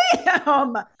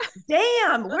 damn,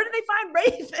 where did they find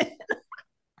Raven?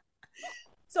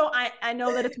 So I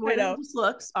know that it's more than just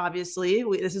looks, obviously.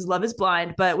 This is Love is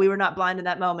Blind, but we were not blind in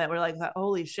that moment. We're like,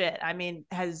 holy shit. I mean,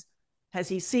 has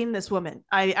he seen this woman?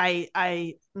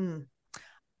 I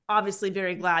obviously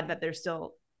very glad that they're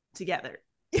still together.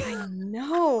 I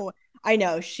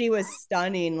know. She was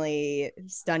stunningly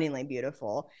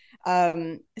beautiful.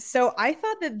 So I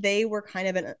thought that they were kind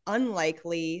of an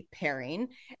unlikely pairing.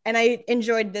 And I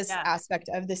enjoyed this aspect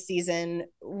of the season,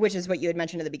 which is what you had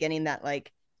mentioned at the beginning, that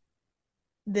like,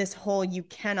 this whole, you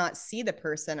cannot see the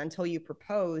person until you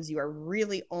propose. You are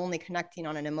really only connecting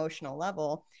on an emotional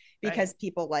level, because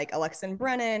people like Alexa and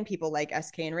Brennan, people like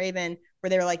SK and Raven,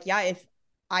 where they were like, yeah, if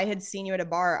I had seen you at a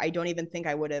bar, I don't even think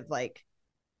I would have like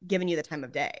given you the time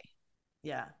of day.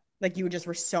 Yeah. Like you just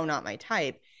were so not my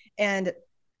type. And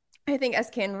I think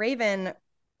SK and Raven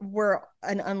were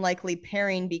an unlikely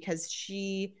pairing because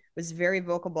she was very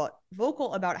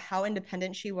vocal about how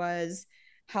independent she was,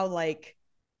 how like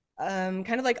kind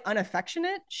of like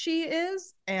unaffectionate she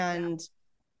is, and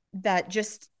that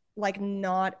just like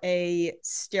not a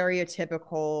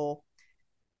stereotypical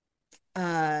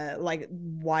like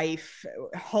wife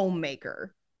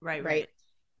homemaker. Right.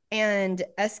 And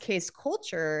SK's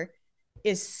culture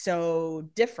is so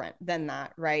different than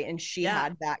that, right? And she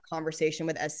had that conversation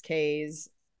with SK's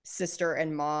sister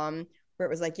and mom where it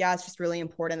was like, yeah, it's just really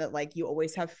important that like you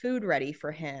always have food ready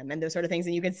for him and those sort of things.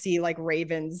 And you could see like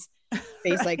Raven's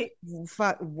face like,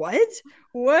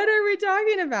 what are we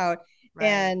talking about?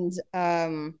 And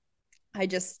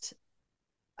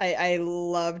I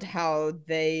loved how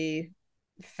they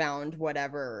found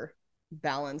whatever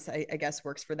balance I guess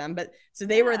works for them. But so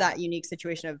they were that unique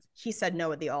situation of he said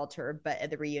no at the altar, but at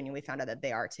the reunion we found out that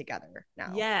they are together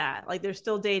now. Yeah, like they're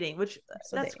still dating, which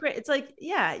that's great. It's like,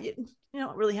 yeah, you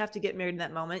don't really have to get married in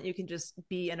that moment. You can just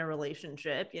be in a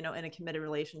relationship, in a committed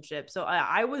relationship. So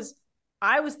I was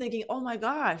thinking, oh my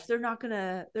gosh, they're not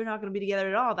gonna be together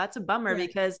at all. That's a bummer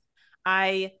because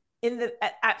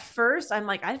at first I'm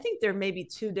like, I think they're maybe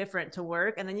too different to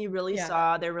work. And then you really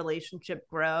saw their relationship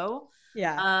grow.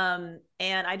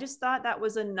 And I just thought that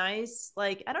was a nice,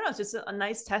 like, I don't know, it's just a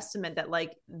nice testament that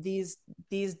like these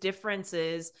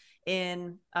differences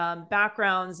in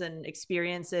backgrounds and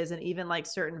experiences and even like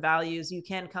certain values, you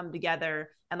can come together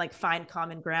and like find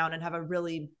common ground and have a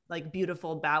really like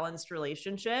beautiful balanced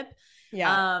relationship.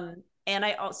 And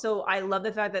I love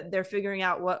the fact that they're figuring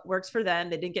out what works for them.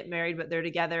 They didn't get married, but they're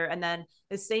together. And then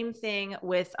the same thing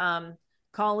with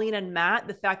Colleen and Matt,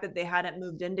 the fact that they hadn't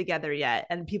moved in together yet.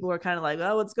 And people were kind of like,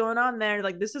 oh, what's going on there?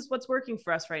 Like, this is what's working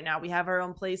for us right now. We have our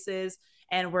own places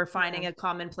and we're finding a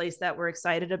common place that we're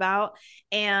excited about.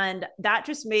 And that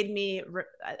just made me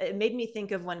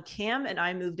think of when Cam and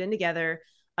I moved in together.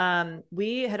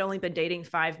 We had only been dating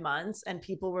 5 months and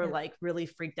people were like really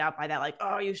freaked out by that. Like, oh,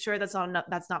 are you sure that's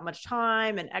not much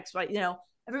time? And X, Y,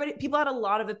 people had a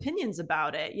lot of opinions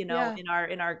about it, in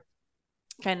our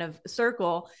kind of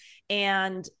circle.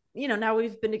 And, now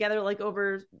we've been together like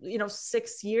over,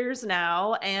 6 years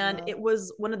now. And it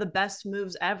was one of the best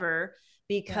moves ever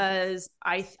because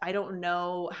I don't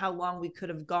know how long we could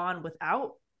have gone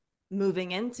without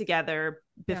moving in together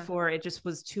before it just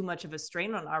was too much of a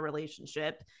strain on our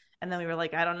relationship. And then we were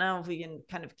like, I don't know if we can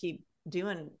kind of keep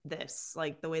doing this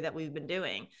like the way that we've been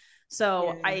doing.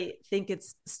 So I think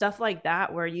it's stuff like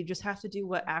that where you just have to do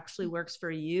what actually works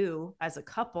for you as a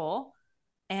couple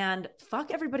and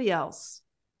fuck everybody else.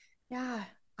 Yeah,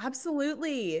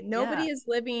 absolutely. Nobody is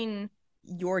living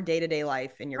your day-to-day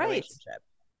life in your relationship.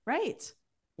 Right.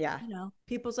 Yeah.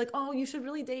 People's like, oh, you should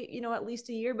really date, at least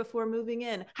a year before moving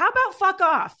in. How about fuck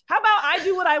off? How about I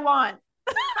do what I want?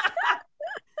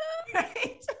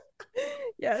 Right.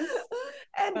 Yes.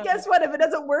 And guess what? If it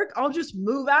doesn't work, I'll just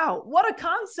move out. What a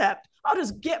concept. I'll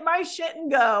just get my shit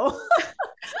and go.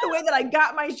 The way that I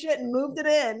got my shit and moved it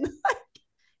in.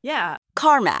 Yeah.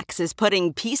 CarMax is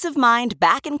putting peace of mind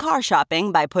back in car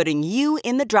shopping by putting you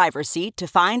in the driver's seat to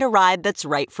find a ride that's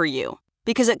right for you.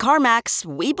 Because at CarMax,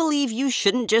 we believe you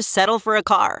shouldn't just settle for a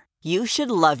car. You should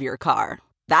love your car.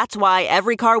 That's why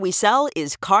every car we sell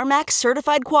is CarMax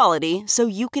certified quality, so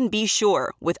you can be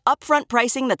sure with upfront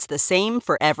pricing that's the same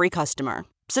for every customer.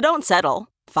 So don't settle.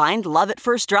 Find love at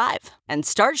first drive and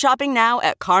start shopping now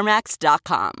at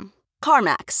CarMax.com.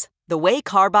 CarMax, the way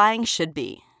car buying should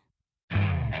be.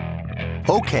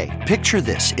 Okay, picture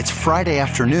this. It's Friday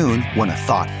afternoon when a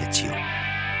thought hits you.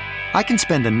 I can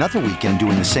spend another weekend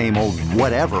doing the same old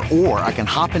whatever, or I can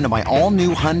hop into my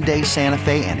all-new Hyundai Santa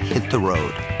Fe and hit the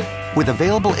road. With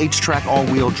available H-Track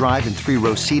all-wheel drive and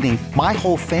 3-row seating, my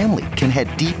whole family can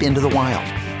head deep into the wild.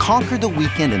 Conquer the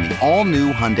weekend in the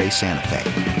all-new Hyundai Santa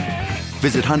Fe.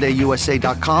 Visit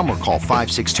HyundaiUSA.com or call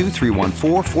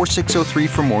 562-314-4603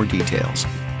 for more details.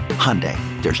 Hyundai,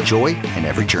 there's joy in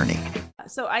every journey.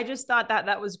 So I just thought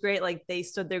that was great. Like they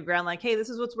stood their ground, like, hey, this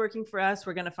is what's working for us.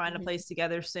 We're going to find a place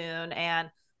together soon. And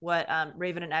what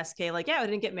Raven and SK, like, yeah, we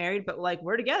didn't get married, but like,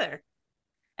 we're together.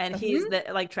 And he's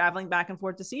like traveling back and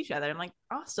forth to see each other. I'm like,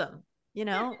 awesome.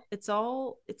 It's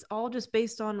all just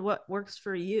based on what works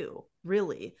for you,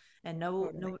 really. And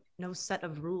no set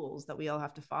of rules that we all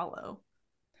have to follow.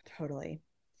 Totally.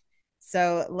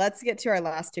 So let's get to our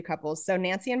last two couples. So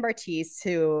Nancy and Bartise,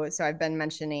 so I've been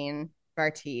mentioning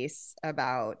Bartise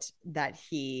about that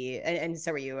and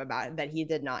so were you, about that he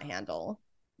did not handle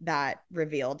that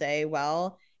reveal day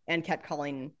well and kept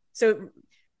calling. So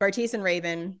Bartise and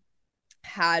Raven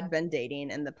had been dating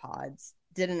in the pods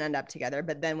didn't end up together.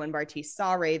 But then when Bartise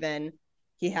saw Raven,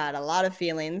 he had a lot of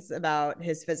feelings about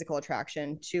his physical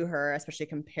attraction to her, especially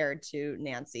compared to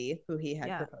Nancy, who he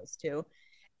had proposed to.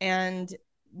 And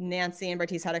Nancy and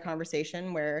Bartise had a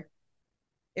conversation where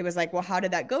it was like, well, how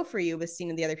did that go for you with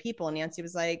seeing the other people? And Nancy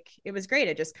was like, it was great.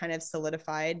 It just kind of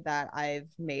solidified that I've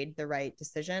made the right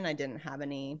decision.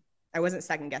 I wasn't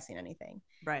second guessing anything.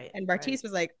 Right. And Bartise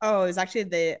was like, oh, it was actually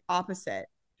the opposite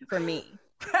for me.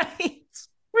 Right.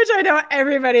 Which I know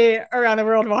everybody around the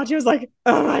world watching was like,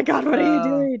 oh my God, what are you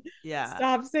doing? Yeah.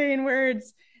 Stop saying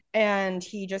words. And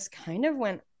he just kind of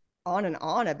went on and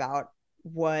on about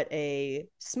what a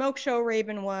smoke show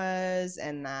Raven was,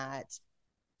 and that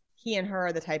he and her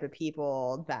are the type of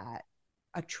people that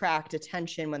attract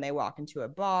attention when they walk into a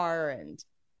bar and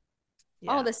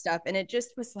all this stuff. And it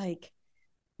just was like,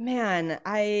 man,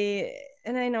 I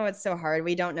know it's so hard.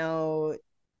 We don't know,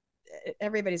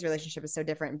 everybody's relationship is so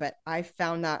different, but I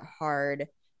found that hard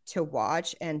to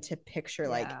watch and to picture,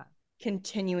 like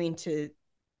continuing to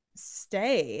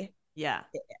stay. Yeah.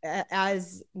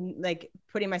 As like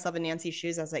putting myself in Nancy's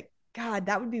shoes, I was like, God,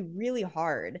 that would be really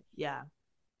hard. Yeah.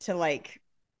 To like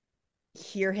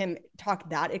hear him talk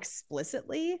that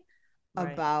explicitly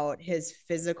about his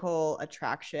physical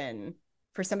attraction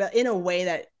for somebody in a way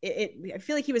that I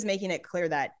feel like he was making it clear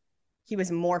that he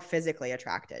was more physically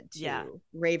attracted to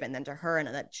Raven than to her.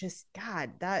 And that just,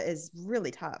 God, that is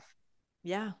really tough.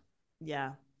 Yeah.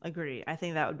 Yeah. Agree. I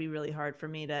think that would be really hard for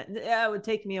me it would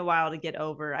take me a while to get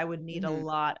over. I would need a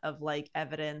lot of like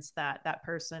evidence that that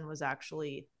person was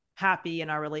actually happy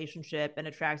in our relationship and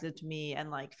attracted to me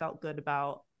and like felt good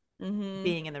about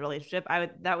being in the relationship.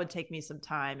 That would take me some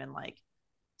time and like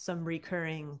some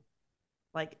recurring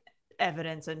like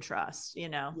evidence and trust, you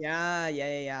know?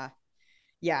 Yeah.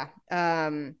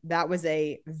 That was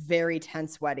a very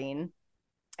tense wedding.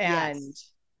 And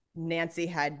Nancy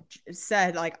had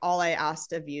said, like, all I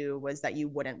asked of you was that you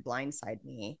wouldn't blindside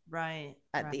me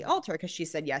at the altar, because she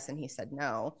said yes and he said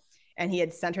no. And he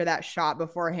had sent her that shot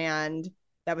beforehand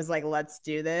that was like, let's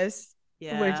do this.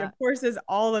 Which of course is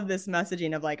all of this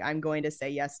messaging of like, I'm going to say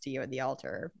yes to you at the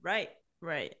altar. Right.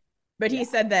 But he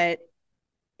said that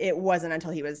it wasn't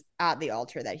until he was at the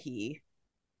altar that he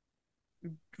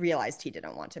realized he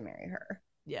didn't want to marry her.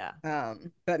 Yeah.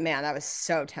 But man, that was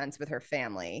so tense with her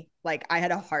family. Like, I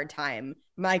had a hard time.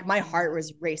 Like, my heart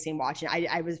was racing watching.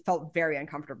 I felt very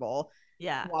uncomfortable.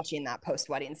 Watching that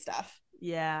post-wedding stuff.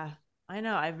 Yeah. I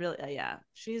know. I really,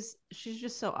 she's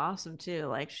just so awesome too.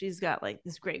 Like, she's got like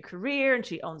this great career and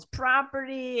she owns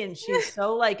property and she's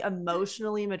so like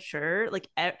emotionally mature. Like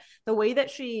the way that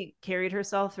she carried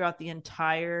herself throughout the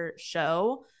entire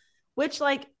show, which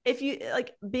like, if you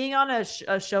like being on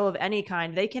a show of any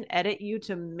kind, they can edit you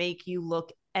to make you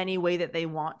look any way that they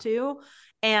want to.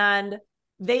 And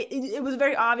it was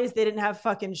very obvious they didn't have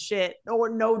fucking shit or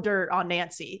no dirt on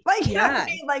Nancy. Like, you know what I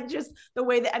mean? Like, just the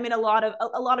way that, I mean, a lot of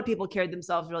people carried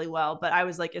themselves really well, but I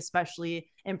was like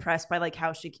especially impressed by like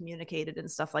how she communicated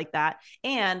and stuff like that.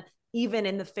 And even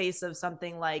in the face of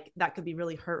something like that could be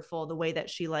really hurtful, the way that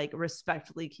she like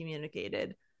respectfully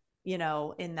communicated, you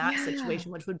know, in that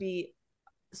situation, which would be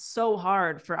so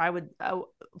hard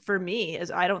for me,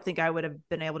 as I don't think I would have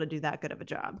been able to do that good of a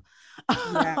job.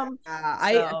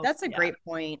 That's a great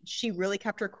point. She really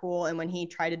kept her cool. And when he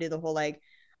tried to do the whole like,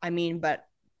 I mean, but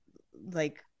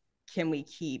like, can we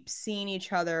keep seeing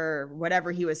each other, or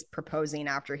whatever he was proposing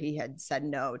after he had said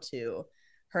no to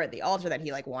her at the altar, that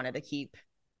he like wanted to keep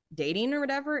dating or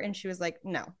whatever, and she was like,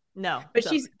 no. But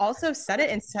she's also said it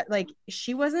and said like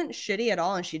she wasn't shitty at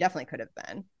all, and she definitely could have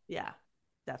been.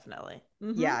 Definitely.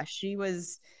 She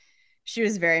was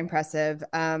very impressive.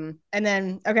 And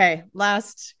then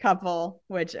last couple,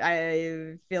 which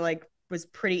I feel like was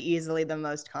pretty easily the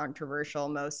most controversial,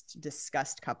 most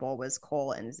discussed couple, was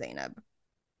Cole and Zainab.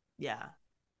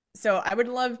 So I would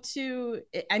love to,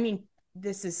 I mean,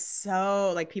 this is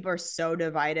so like, people are so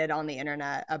divided on the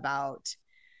internet about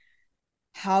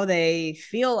how they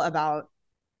feel about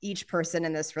each person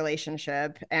in this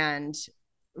relationship. And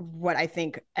what I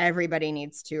think everybody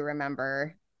needs to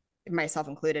remember, myself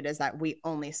included, is that we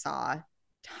only saw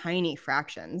tiny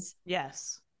fractions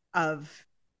of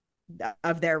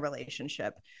their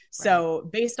relationship. So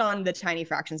based on the tiny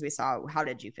fractions we saw, how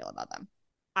did you feel about them?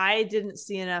 I didn't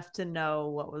see enough to know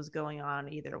what was going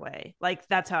on either way. Like,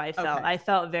 that's how I felt. I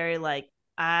felt very like,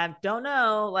 I don't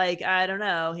know, like, I don't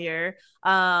know here.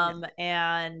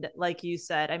 And like you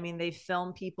said, I mean, they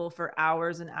film people for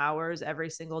hours and hours every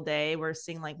single day. We're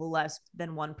seeing like less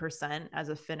than 1% as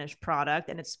a finished product,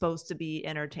 and it's supposed to be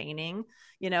entertaining,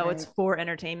 you know, it's for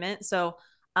entertainment. So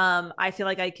I feel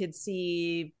like I could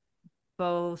see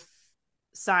both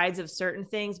sides of certain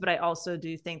things, but I also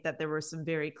do think that there were some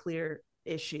very clear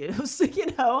issues, you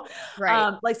know,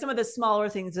 Right. like some of the smaller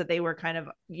things that they were kind of,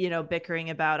 you know,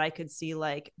 bickering about. I could see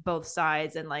like both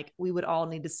sides, and like we would all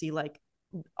need to see like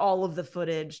all of the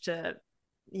footage to,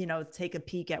 you know, take a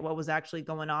peek at what was actually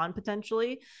going on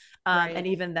potentially. Right. And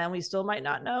even then we still might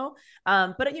not know.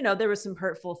 But you know, there was some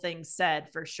hurtful things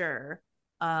said for sure.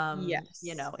 Yes.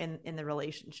 You know, in the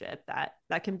relationship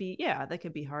that can be, yeah, that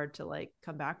could be hard to like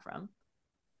come back from.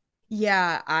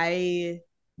 Yeah,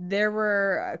 there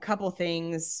were a couple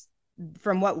things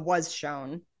from what was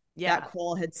shown Yeah. that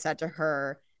Cole had said to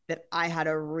her that I had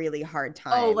a really hard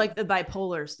time. Oh, like the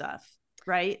bipolar stuff,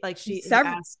 right? Like she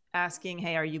asking,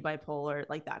 "Hey, are you bipolar?"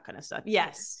 Like that kind of stuff.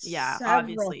 Yes, yeah, several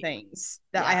obviously. things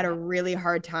that I had a really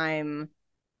hard time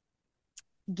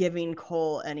giving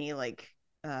Cole any like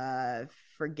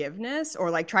forgiveness,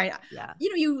 or like trying, you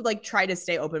know, you like try to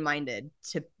stay open-minded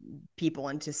to people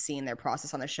and to seeing their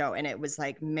process on the show, and it was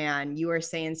like, man, you are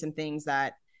saying some things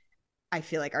that I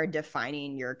feel like are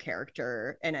defining your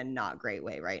character in a not great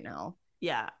way right now.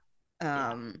 Yeah.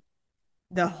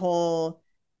 The whole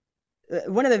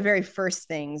one of the very first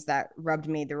things that rubbed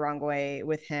me the wrong way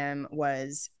with him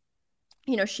was,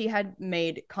 you know, she had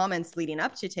made comments leading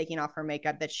up to taking off her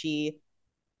makeup that she,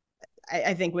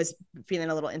 I think, was feeling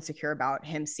a little insecure about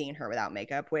him seeing her without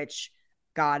makeup, which,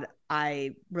 God,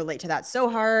 I relate to that so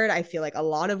hard. I feel like a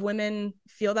lot of women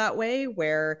feel that way,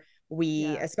 where we,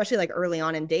 especially like early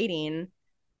on in dating,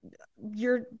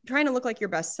 you're trying to look like your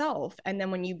best self. And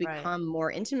then when you become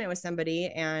more intimate with somebody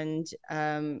and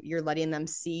you're letting them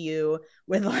see you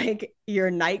with like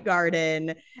your night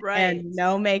garden and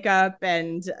no makeup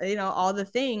and, you know, all the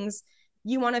things,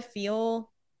 you want to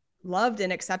feel loved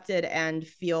and accepted and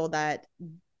feel that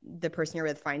the person you're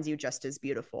with finds you just as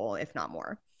beautiful, if not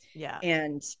more. Yeah.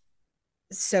 And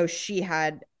so she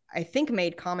had, I think,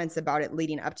 made comments about it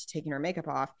leading up to taking her makeup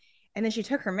off. And then she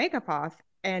took her makeup off,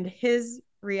 and his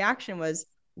reaction was,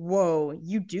 "Whoa,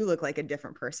 you do look like a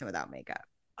different person without makeup."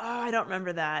 Oh, I don't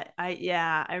remember that. I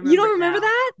remember. You don't remember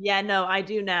that? Yeah, no, I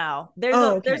do now.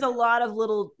 There's a lot of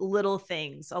little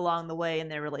things along the way in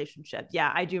their relationship. Yeah,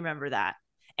 I do remember that.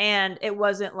 And it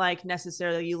wasn't like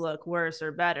necessarily you look worse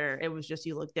or better. It was just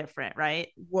you look different, right?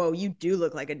 Whoa, you do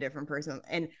look like a different person.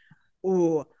 And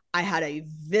ooh, I had a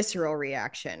visceral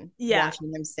reaction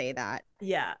watching them say that.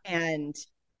 Yeah. And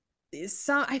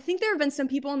so I think there have been some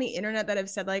people on the internet that have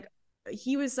said like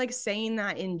he was like saying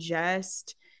that in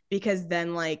jest, because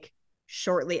then like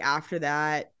shortly after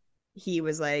that he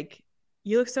was like,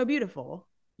 "You look so beautiful.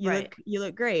 You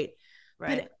look great."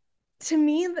 Right. But to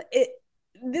me,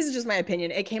 this is just my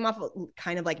opinion. It came off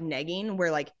kind of like negging,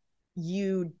 where like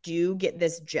you do get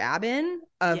this jab in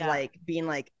of like being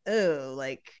like, "Oh,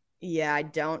 like, yeah, I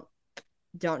don't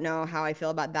know how I feel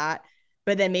about that."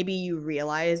 But then maybe you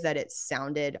realize that it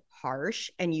sounded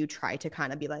harsh, and you try to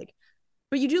kind of be like,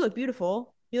 "But you do look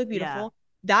beautiful. You look beautiful." Yeah.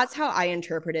 That's how I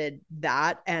interpreted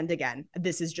that. And again,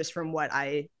 this is just from what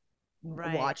I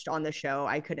watched on the show.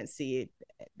 I couldn't see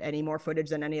any more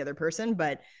footage than any other person,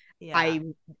 but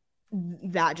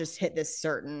that just hit this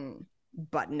certain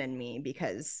button in me,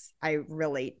 because I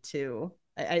relate to,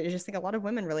 I just think a lot of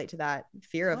women relate to that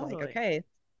fear of like, okay,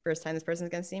 first time this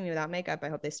person's going to see me without makeup, I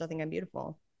hope they still think I'm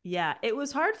beautiful. Yeah, it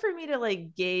was hard for me to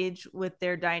like gauge with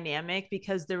their dynamic,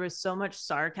 because there was so much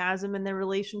sarcasm in their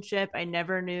relationship. I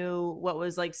never knew what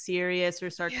was like serious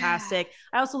or sarcastic.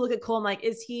 Yeah. I also look at Cole, I'm like,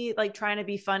 is he like trying to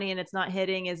be funny and it's not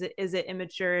hitting? Is it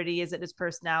immaturity? Is it his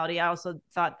personality? I also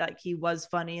thought that he was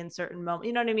funny in certain moments.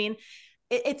 You know what I mean?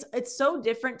 It's so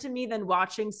different to me than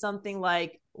watching something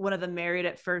like one of the Married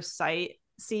at First Sight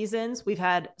seasons. We've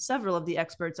had several of the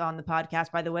experts on the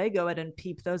podcast, by the way. Go ahead and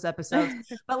peep those episodes.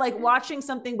 But like watching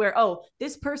something where, oh,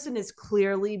 this person is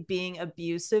clearly being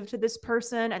abusive to this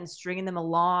person and stringing them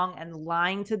along and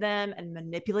lying to them and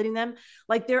manipulating them.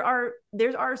 Like there are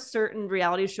certain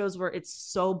reality shows where it's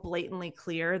so blatantly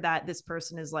clear that this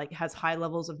person is like has high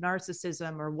levels of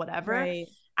narcissism or whatever. Right.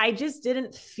 I just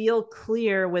didn't feel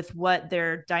clear with what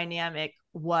their dynamic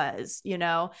was, you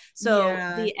know? So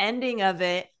the ending of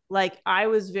it, like I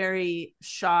was very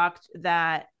shocked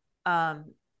that you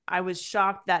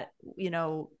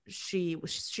know, she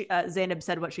Zainab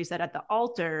said what she said at the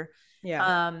altar,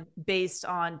 based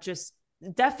on just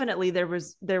definitely there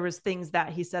was things that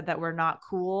he said that were not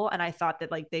cool, and I thought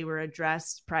that like they were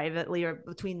addressed privately or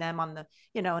between them on the,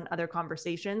 you know, in other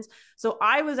conversations. So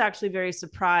I was actually very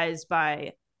surprised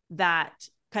by that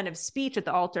kind of speech at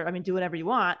the altar. I mean, do whatever you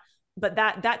want. But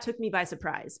that took me by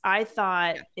surprise. I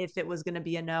thought if it was going to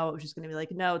be a no, it was just going to be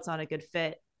like, no, it's not a good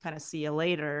fit. Kind of see you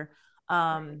later.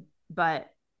 But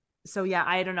so yeah,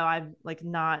 I don't know. I've like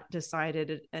not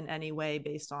decided in any way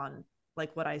based on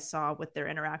like what I saw with their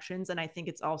interactions. And I think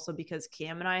it's also because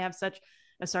Cam and I have such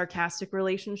a sarcastic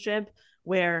relationship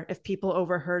where if people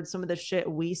overheard some of the shit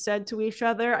we said to each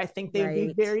other, I think they'd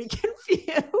be very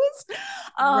confused.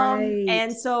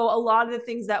 And so a lot of the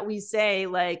things that we say,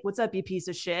 like, what's up, you piece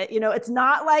of shit? You know, it's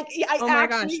not like you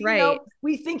know,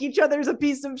 we think each other's a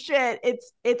piece of shit.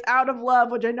 It's out of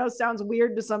love, which I know sounds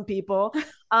weird to some people.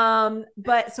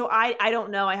 But so I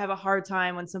don't know. I have a hard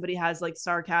time when somebody has like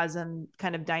sarcasm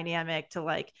kind of dynamic to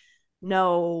like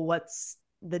know what's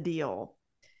the deal.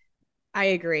 I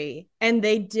agree. And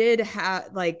they did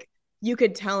have like, you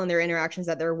could tell in their interactions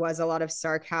that there was a lot of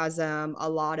sarcasm, a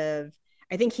lot of,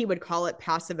 I think he would call it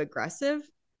passive aggressive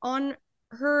on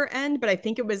her end, but I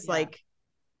think it was like,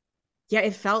 yeah,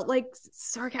 it felt like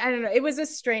sarcasm. I don't know. It was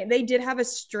they did have a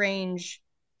strange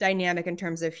dynamic in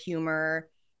terms of humor.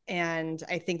 And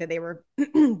I think that they were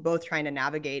both trying to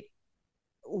navigate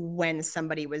when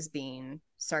somebody was being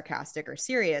sarcastic or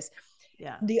serious.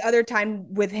 Yeah. The other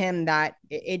time with him that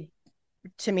it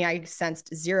to me, I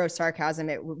sensed zero sarcasm.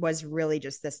 It was really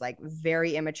just this like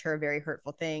very immature, very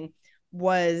hurtful thing,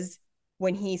 was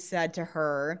when he said to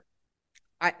her,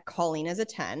 Colleen is a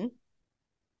 10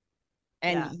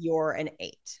 and you're an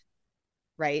 8,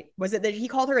 right? Was it that he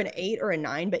called her an 8 or a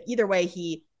 9? But either way,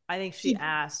 I think she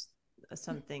asked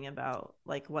something about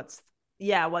like, what's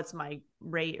my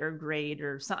rate or grade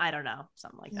or something. I don't know.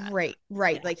 Something like that. Right.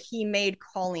 Yeah. Like he made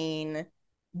Colleen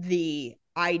the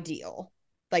ideal,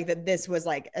 like that this was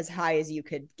like as high as you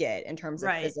could get in terms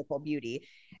of physical beauty.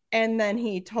 And then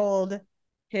he told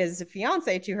his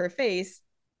fiance to her face,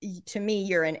 to me,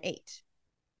 you're an 8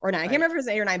 or 9. I can't remember if it was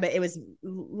 8 or 9, but it was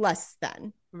less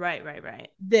than. Right.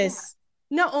 This,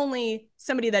 not only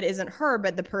somebody that isn't her,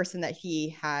 but the person that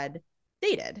he had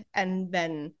dated and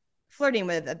been flirting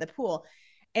with at the pool.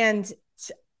 And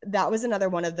that was another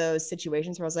one of those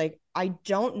situations where I was like, I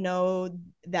don't know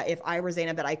that if I were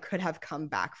Zainab that I could have come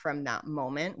back from that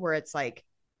moment where it's like,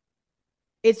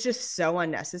 it's just so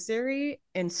unnecessary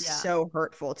and so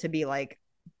hurtful to be like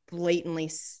blatantly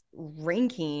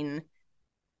ranking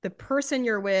the person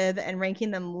you're with and ranking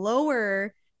them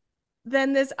lower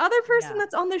than this other person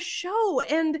that's on the show.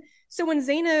 And so when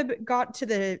Zainab got to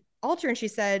the altar and she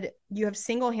said, you have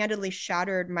single-handedly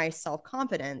shattered my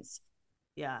self-confidence.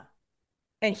 Yeah.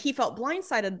 And he felt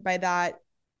blindsided by that.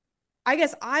 I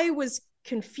guess I was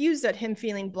confused at him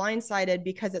feeling blindsided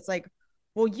because it's like,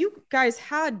 well, you guys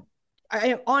had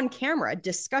on camera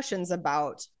discussions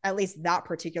about at least that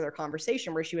particular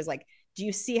conversation where she was like, do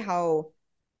you see how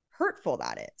hurtful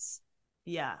that is?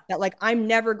 Yeah. That like, I'm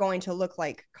never going to look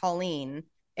like Colleen.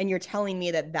 And you're telling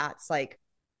me that that's like,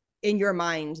 in your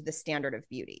mind, the standard of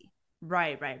beauty.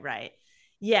 Right.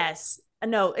 Yes.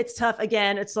 No, it's tough.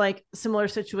 Again, it's like similar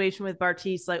situation with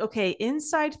Bartise. Like, okay,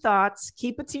 inside thoughts,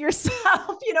 keep it to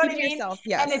yourself. You know what I mean?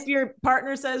 Yes. And if your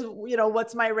partner says, you know,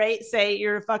 what's my rate? Say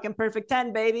you're a fucking perfect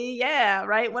 10, baby. Yeah,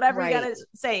 right. Whatever you gotta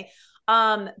say.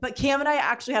 But Cam and I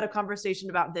actually had a conversation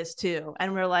about this too.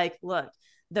 And we're like, look,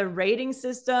 the rating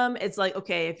system, it's like,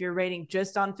 okay, if you're rating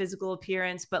just on physical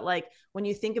appearance, but like when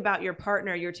you think about your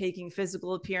partner, you're taking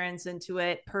physical appearance into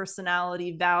it,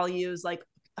 personality, values, like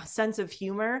a sense of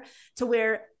humor to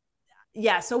where,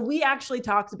 so we actually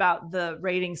talked about the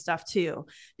rating stuff too,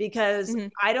 because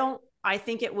I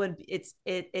think it would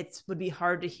be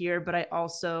hard to hear, but I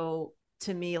also,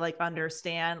 to me, like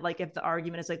understand, like if the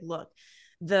argument is like, look,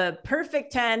 the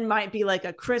perfect 10 might be like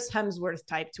a Chris Hemsworth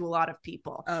type to a lot of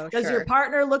people. Does your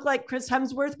partner look like Chris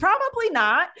Hemsworth? Probably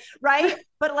not. Right.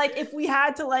 But like, if we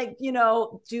had to like, you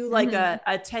know, do like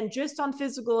a 10 just on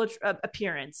physical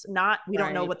appearance, we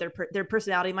don't know what their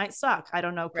personality might suck. I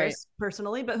don't know Chris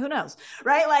personally, but who knows?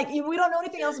 Right. Like we don't know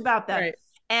anything else about that. Right.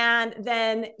 And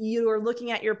then you are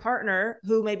looking at your partner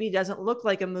who maybe doesn't look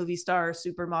like a movie star or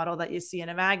supermodel that you see in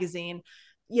a magazine.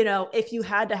 You know, if you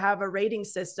had to have a rating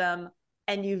system,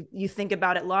 and you think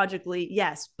about it logically,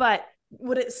 yes. But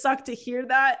would it suck to hear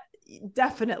that?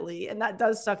 Definitely. And that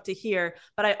does suck to hear.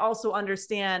 But I also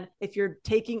understand if you're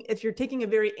taking a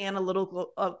very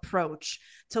analytical approach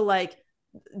to like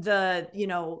the, you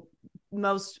know,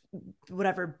 most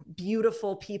whatever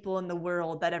beautiful people in the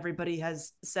world that everybody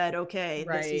has said, okay,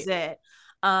 this is it.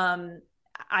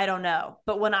 I don't know.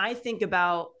 But when I think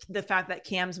about the fact that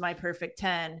Cam's my perfect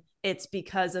 10, it's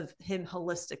because of him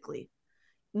holistically,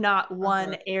 not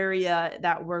one area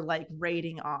that we're like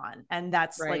rating on. And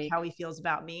that's like how he feels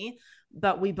about me.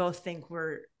 But we both think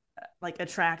we're like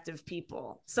attractive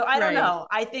people. So I don't know.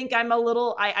 I think I'm a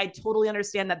little, I totally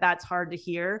understand that that's hard to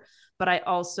hear, but I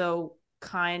also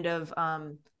kind of,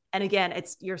 and again,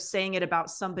 you're saying it about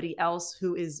somebody else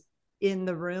who is in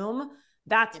the room,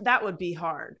 that would be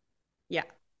hard. Yeah.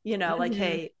 You know, like,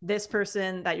 hey, this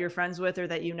person that you're friends with or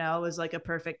that you know is like a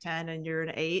perfect 10 and you're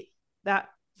an 8, that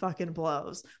fucking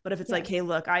blows. But if it's like, hey,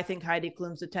 look, I think Heidi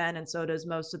Klum's a 10 and so does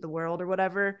most of the world or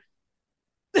whatever.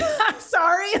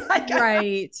 Sorry. Like,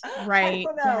 right. I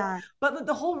don't know. Yeah. But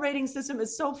the whole rating system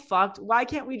is so fucked. Why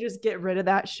can't we just get rid of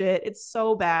that shit? It's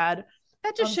so bad.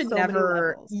 That just should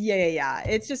never. Yeah.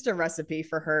 It's just a recipe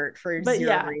for hurt for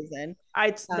zero reason.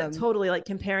 I totally like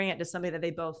comparing it to somebody that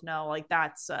they both know. Like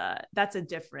that's a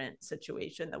different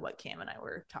situation than what Cam and I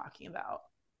were talking about.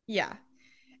 Yeah.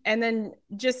 And then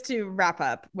just to wrap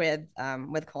up with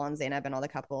Cole and Zainab and all the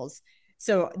couples.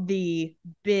 So the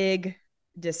big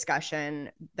discussion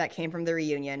that came from the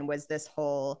reunion was this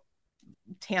whole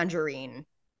tangerine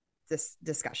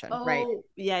discussion, right?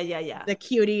 Yeah. The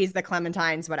cuties, the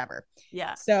clementines, whatever.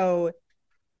 Yeah. So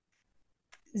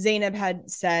Zainab had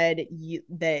said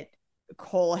that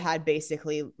Cole had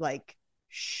basically like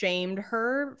shamed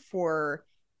her for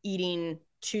eating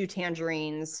 2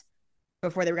 tangerines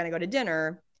before they were going to go to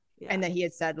dinner. Yeah. And that he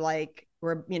had said like,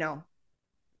 we're, you know,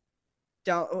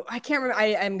 I can't remember.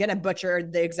 I'm going to butcher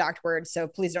the exact words, so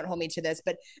please don't hold me to this.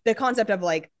 But the concept of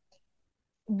like,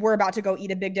 we're about to go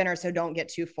eat a big dinner, so don't get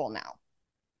too full now.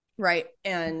 Right.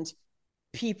 And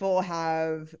people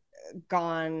have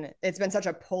gone, it's been such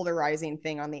a polarizing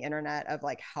thing on the internet of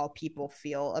like how people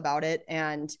feel about it.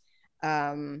 And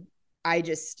I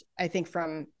think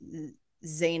from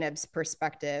Zainab's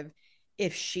perspective,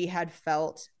 if she had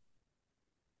felt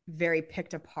very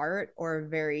picked apart or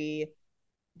very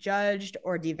judged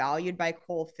or devalued by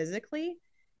Cole physically.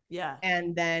 Yeah.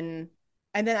 And then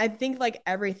I think like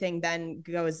everything then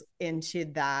goes into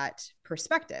that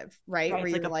perspective, right? Where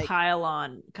it's like a pile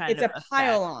on kind of. It's a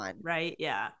pile on. Right.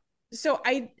 Yeah. So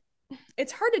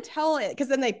it's hard to tell it because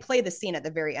then they play the scene at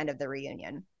the very end of the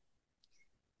reunion.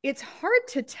 It's hard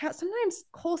to tell. Sometimes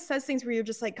Cole says things where you're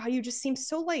just like, God, you just seem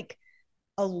so like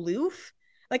aloof.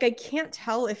 Like I can't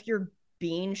tell if you're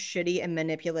being shitty and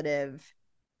manipulative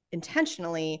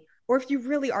intentionally or if you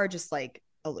really are just like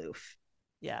aloof.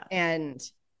 Yeah. And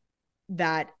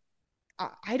that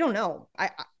I don't know.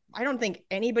 I don't think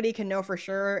anybody can know for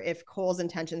sure if Cole's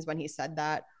intentions when he said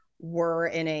that were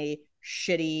in a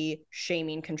shitty,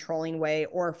 shaming, controlling way,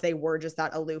 or if they were just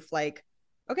that aloof, like,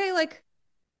 okay, like,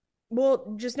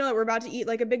 well, just know that we're about to eat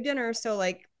like a big dinner, so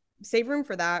like save room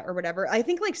for that or whatever. I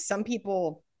think like some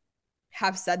people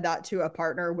have said that to a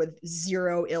partner with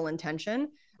zero ill intention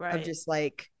of just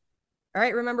like, all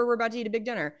right, remember we're about to eat a big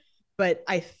dinner. But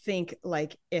I think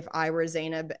like if I were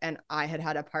Zainab and I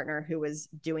had a partner who was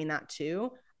doing that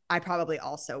too, I probably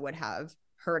also would have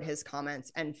heard his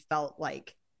comments and felt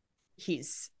like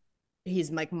he's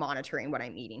like monitoring what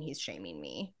I'm eating. He's shaming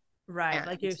me. Right. And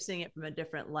like you're seeing it from a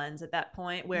different lens at that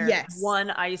point where one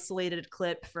isolated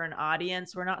clip for an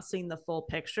audience, we're not seeing the full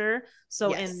picture.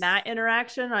 So in that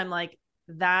interaction, I'm like,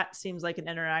 that seems like an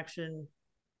interaction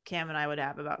Cam and I would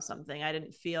have about something. I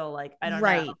didn't feel like, I don't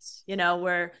know, you know,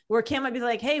 where Cam might be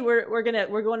like, hey, we're going to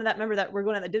that, remember that we're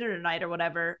going to the dinner tonight or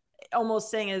whatever,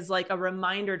 almost saying is like a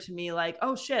reminder to me, like,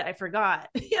 oh shit, I forgot,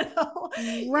 you know?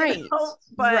 Right. You know?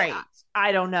 But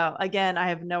I don't know. Again, I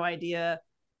have no idea.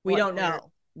 We don't know.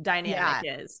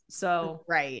 Dynamic is. So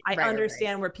I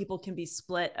understand where people can be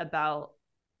split about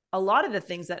a lot of the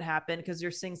things that happen because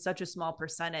you're seeing such a small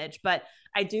percentage, but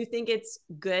I do think it's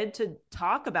good to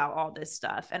talk about all this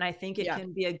stuff. And I think it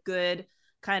can be a good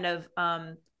kind of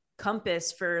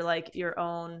compass for like your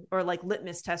own, or like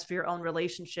litmus test for your own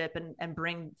relationship and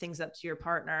bring things up to your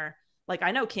partner. Like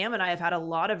I know Cam and I have had a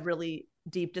lot of really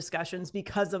deep discussions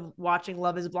because of watching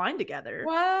Love is Blind together.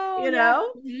 Wow. You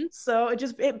know? Mm-hmm. So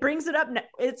it brings it up.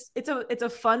 It's a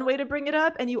fun way to bring it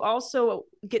up. And you also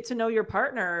get to know your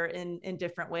partner in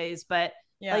different ways, but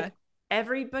like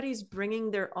everybody's bringing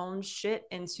their own shit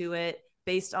into it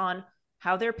based on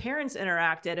how their parents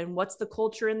interacted and what's the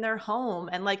culture in their home.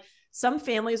 And like some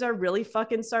families are really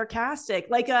fucking sarcastic.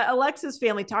 Like Alexa's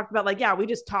family talked about like, yeah, we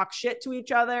just talk shit to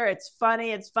each other. It's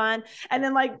funny. It's fun. And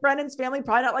then like Brendan's family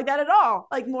probably not like that at all.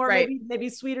 Like more maybe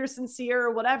sweeter, sincere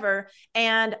or whatever.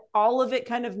 And all of it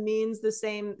kind of means the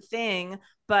same thing,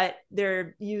 but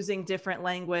they're using different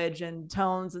language and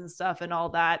tones and stuff and all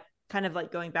that, kind of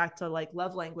like going back to like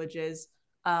love languages.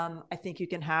 I think you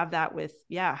can have that with,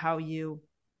 how you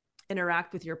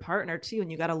interact with your partner too. And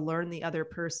you got to learn the other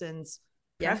person's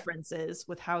preferences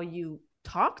with how you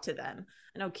talk to them.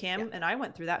 I know Cam and I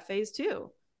went through that phase too.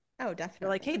 Oh, definitely. You're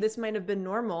like, hey, this might have been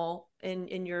normal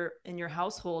in your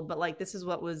household, but like this is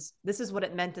what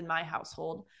it meant in my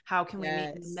household. How can we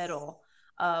meet in the middle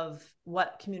of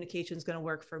what communication is going to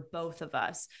work for both of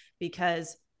us?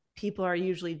 Because people are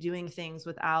usually doing things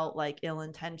without like ill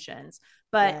intentions.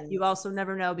 But you also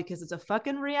never know because it's a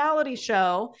fucking reality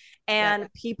show, and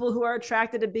people who are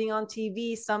attracted to being on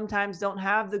TV sometimes don't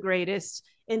have the greatest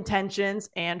intentions,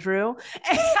 Andrew.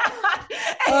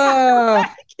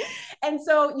 And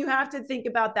so you have to think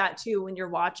about that too when you're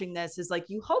watching this, is like,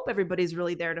 you hope everybody's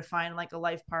really there to find like a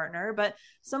life partner, but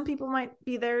some people might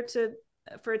be there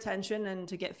for attention and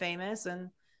to get famous,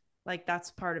 and like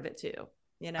that's part of it too,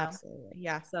 you know. Absolutely.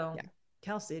 Yeah. So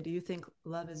Kelsey, do you think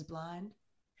Love is Blind?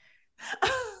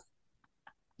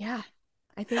 Yeah,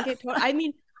 I think it I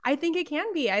mean, I think it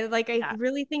can be. I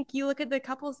really think you look at the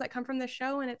couples that come from the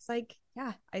show and it's like,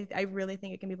 yeah, I really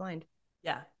think it can be blind.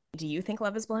 Yeah. Do you think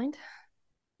Love is Blind?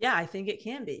 Yeah, I think it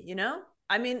can be, you know?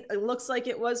 I mean, it looks like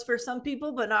it was for some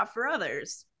people, but not for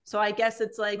others. So I guess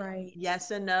it's like yes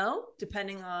and no,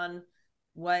 depending on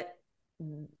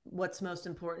what's most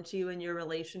important to you in your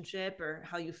relationship or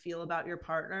how you feel about your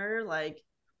partner. Like,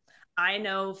 I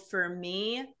know for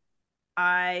me,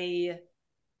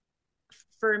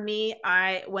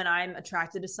 when I'm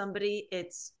attracted to somebody,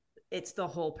 it's the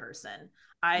whole person.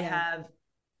 I have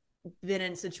been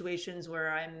in situations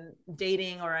where I'm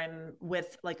dating or I'm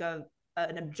with like an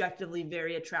objectively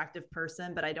very attractive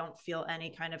person, but I don't feel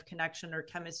any kind of connection or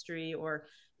chemistry, or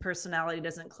personality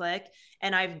doesn't click.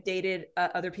 And I've dated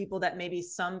other people that maybe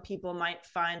some people might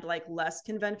find like less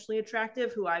conventionally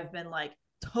attractive, who I've been like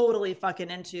totally fucking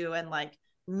into and like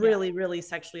really, really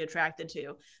sexually attracted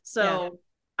to. So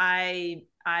I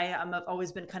have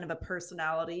always been kind of a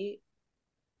personality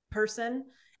person,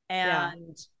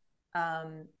 and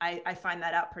I find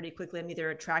that out pretty quickly. I'm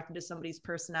either attracted to somebody's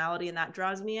personality and that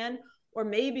draws me in, or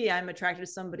maybe I'm attracted to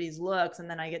somebody's looks and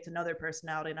then I get to know their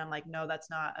personality and I'm like, no, that's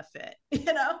not a fit,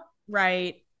 you know?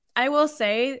 Right. I will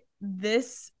say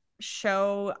this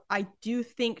show, I do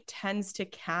think, tends to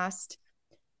cast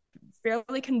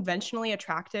fairly conventionally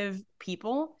attractive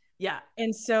people. Yeah.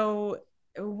 And so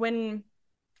when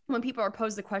people are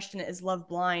posed the question, is love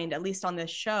blind, at least on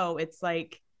this show, it's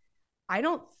like, I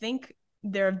don't think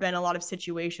there have been a lot of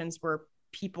situations where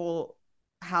people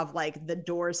have like the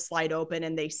doors slide open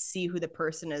and they see who the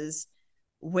person is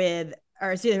with,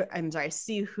 or see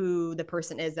who the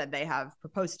person is that they have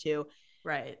proposed to.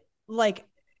 Right. Like,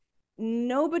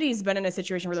 nobody's been in a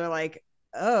situation where they're like,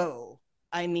 oh,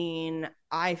 I mean,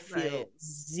 I feel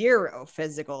zero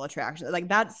physical attraction. Like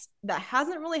that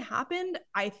hasn't really happened.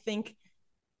 I think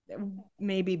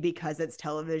maybe because it's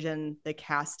television, the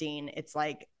casting, it's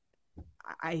like,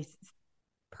 I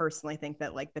personally think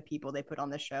that like the people they put on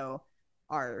the show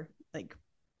are like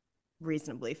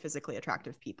reasonably physically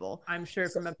attractive people. I'm sure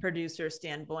from a producer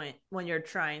standpoint, when you're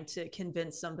trying to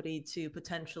convince somebody to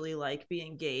potentially like be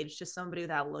engaged to somebody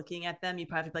without looking at them, you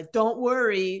probably have to be like, don't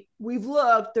worry, we've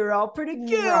looked, they're all pretty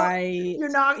cute. Right. You're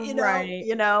not,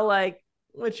 you know, like,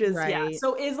 which is, yeah.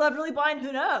 So is Love really blind?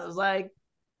 Who knows? Like,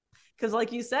 because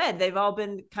like you said, they've all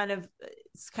been kind of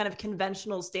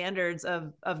conventional standards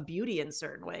of beauty in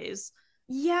certain ways.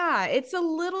 Yeah, it's a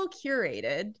little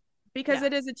curated because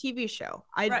it is a TV show.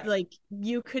 Like,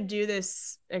 you could do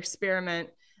this experiment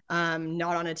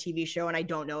not on a TV show, and I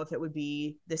don't know if it would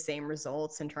be the same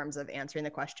results in terms of answering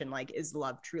the question, like, is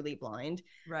love truly blind?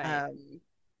 Right.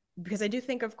 Because I do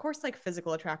think, of course, like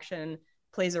physical attraction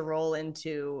plays a role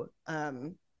into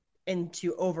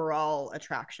overall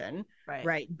attraction.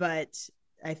 Right. But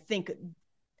I think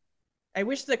I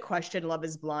wish the question Love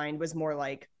is Blind was more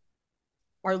like,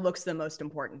 are looks the most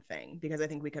important thing? Because I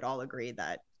think we could all agree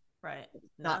that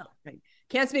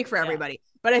can't speak for everybody,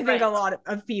 but I think a lot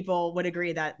of people would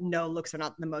agree that no, looks are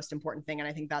not the most important thing. And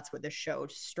I think that's what the show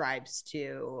strives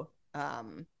to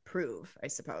prove, I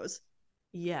suppose.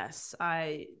 Yes.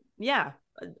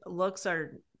 Looks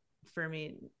are, for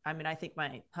me, I mean, I think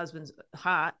my husband's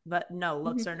hot, but no,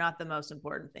 looks are not the most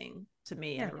important thing to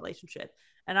me in a relationship.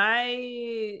 And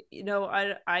I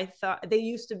thought they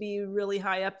used to be really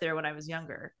high up there when I was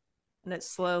younger, and it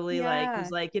slowly like was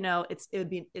like, you know, it's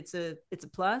a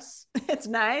plus, it's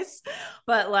nice,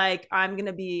 but like I'm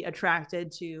gonna be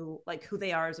attracted to like who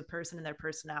they are as a person and their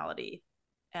personality,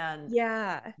 and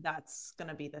that's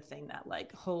gonna be the thing that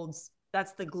like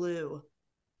that's the glue.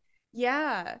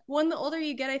 Yeah. Well, the older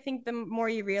you get, I think the more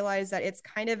you realize that it's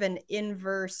kind of an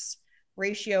inverse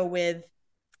ratio with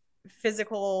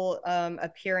physical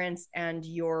appearance and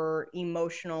your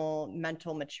emotional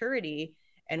mental maturity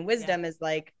and wisdom is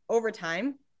like over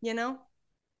time, you know,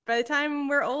 by the time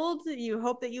we're old, you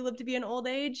hope that you live to be an old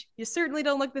age. You certainly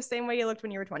don't look the same way you looked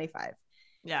when you were 25.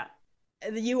 Yeah.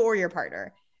 You or your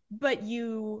partner. But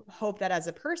you hope that as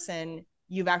a person,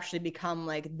 you've actually become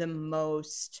like the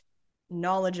most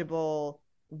knowledgeable,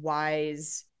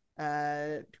 wise,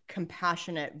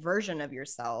 compassionate version of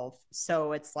yourself.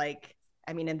 So it's like,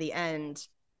 I mean, in the end,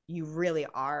 you really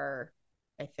are,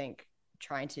 I think,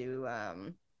 trying to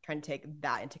take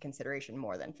that into consideration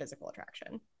more than physical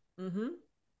attraction. Mm-hmm.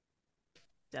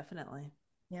 Definitely.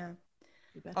 Yeah.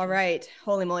 All right.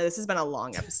 Holy moly, this has been a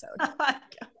long episode. Oh my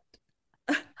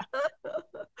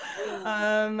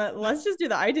God. Let's just do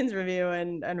the iTunes review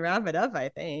and wrap it up, I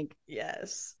think.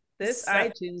 Yes. This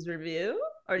iTunes review,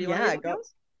 or do you want to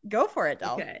go for it,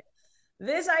 Del. Okay.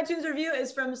 This iTunes review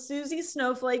is from Susie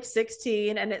Snowflake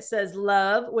 16, and it says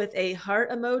love with a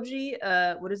heart emoji.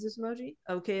 What is this emoji?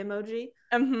 Okay emoji.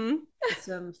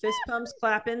 Some fist pumps,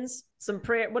 clappings, some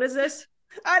prayer. What is this?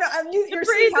 I don't. You're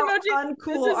seeing how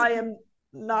uncool I am.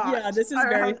 Not. Yeah, this is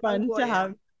very fun to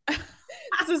have.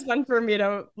 This is fun for me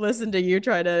to listen to you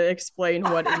try to explain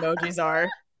what emojis are.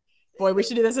 Boy, we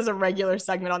should do this as a regular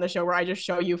segment on the show where I just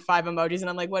show you 5 emojis and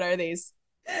I'm like, what are these?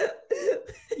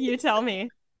 You tell me.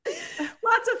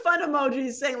 Lots of fun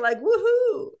emojis saying like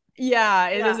woohoo. Yeah,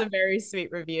 it is a very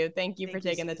sweet review. Thank you for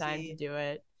taking the time to do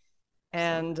it.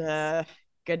 And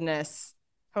goodness,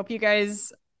 hope you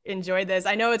guys enjoyed this.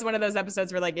 I know it's one of those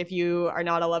episodes where like if you are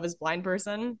not a Love is Blind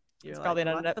person, it's probably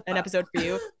not an episode for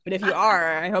you. But if you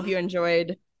are, I hope you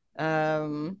enjoyed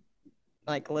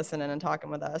like listening and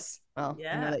talking with us. Well,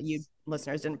 I know that you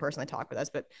listeners didn't personally talk with us,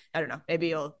 but I don't know. Maybe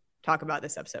you'll talk about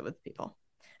this episode with people.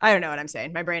 I don't know what I'm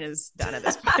saying. My brain is done at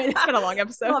this point. It's been a long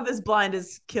episode. Love is Blind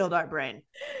has killed our brain.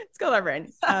 It's killed our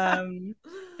brain.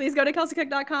 Please go to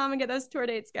kelseycook.com and get those tour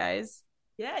dates, guys.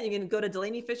 Yeah, you can go to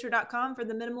DelaneyFisher.com for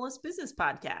the Minimalist Business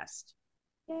Podcast.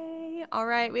 Yay. All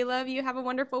right. We love you. Have a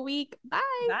wonderful week. Bye.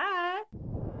 Bye.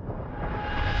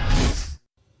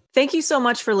 Thank you so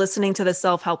much for listening to the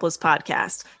Self-Helpless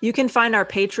Podcast. You can find our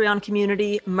Patreon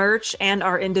community, merch, and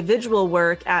our individual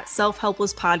work at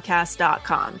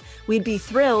selfhelplesspodcast.com. We'd be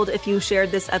thrilled if you shared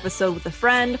this episode with a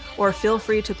friend, or feel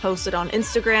free to post it on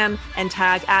Instagram and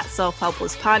tag at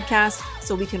Self-Helpless Podcast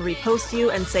so we can repost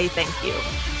you and say thank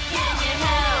you.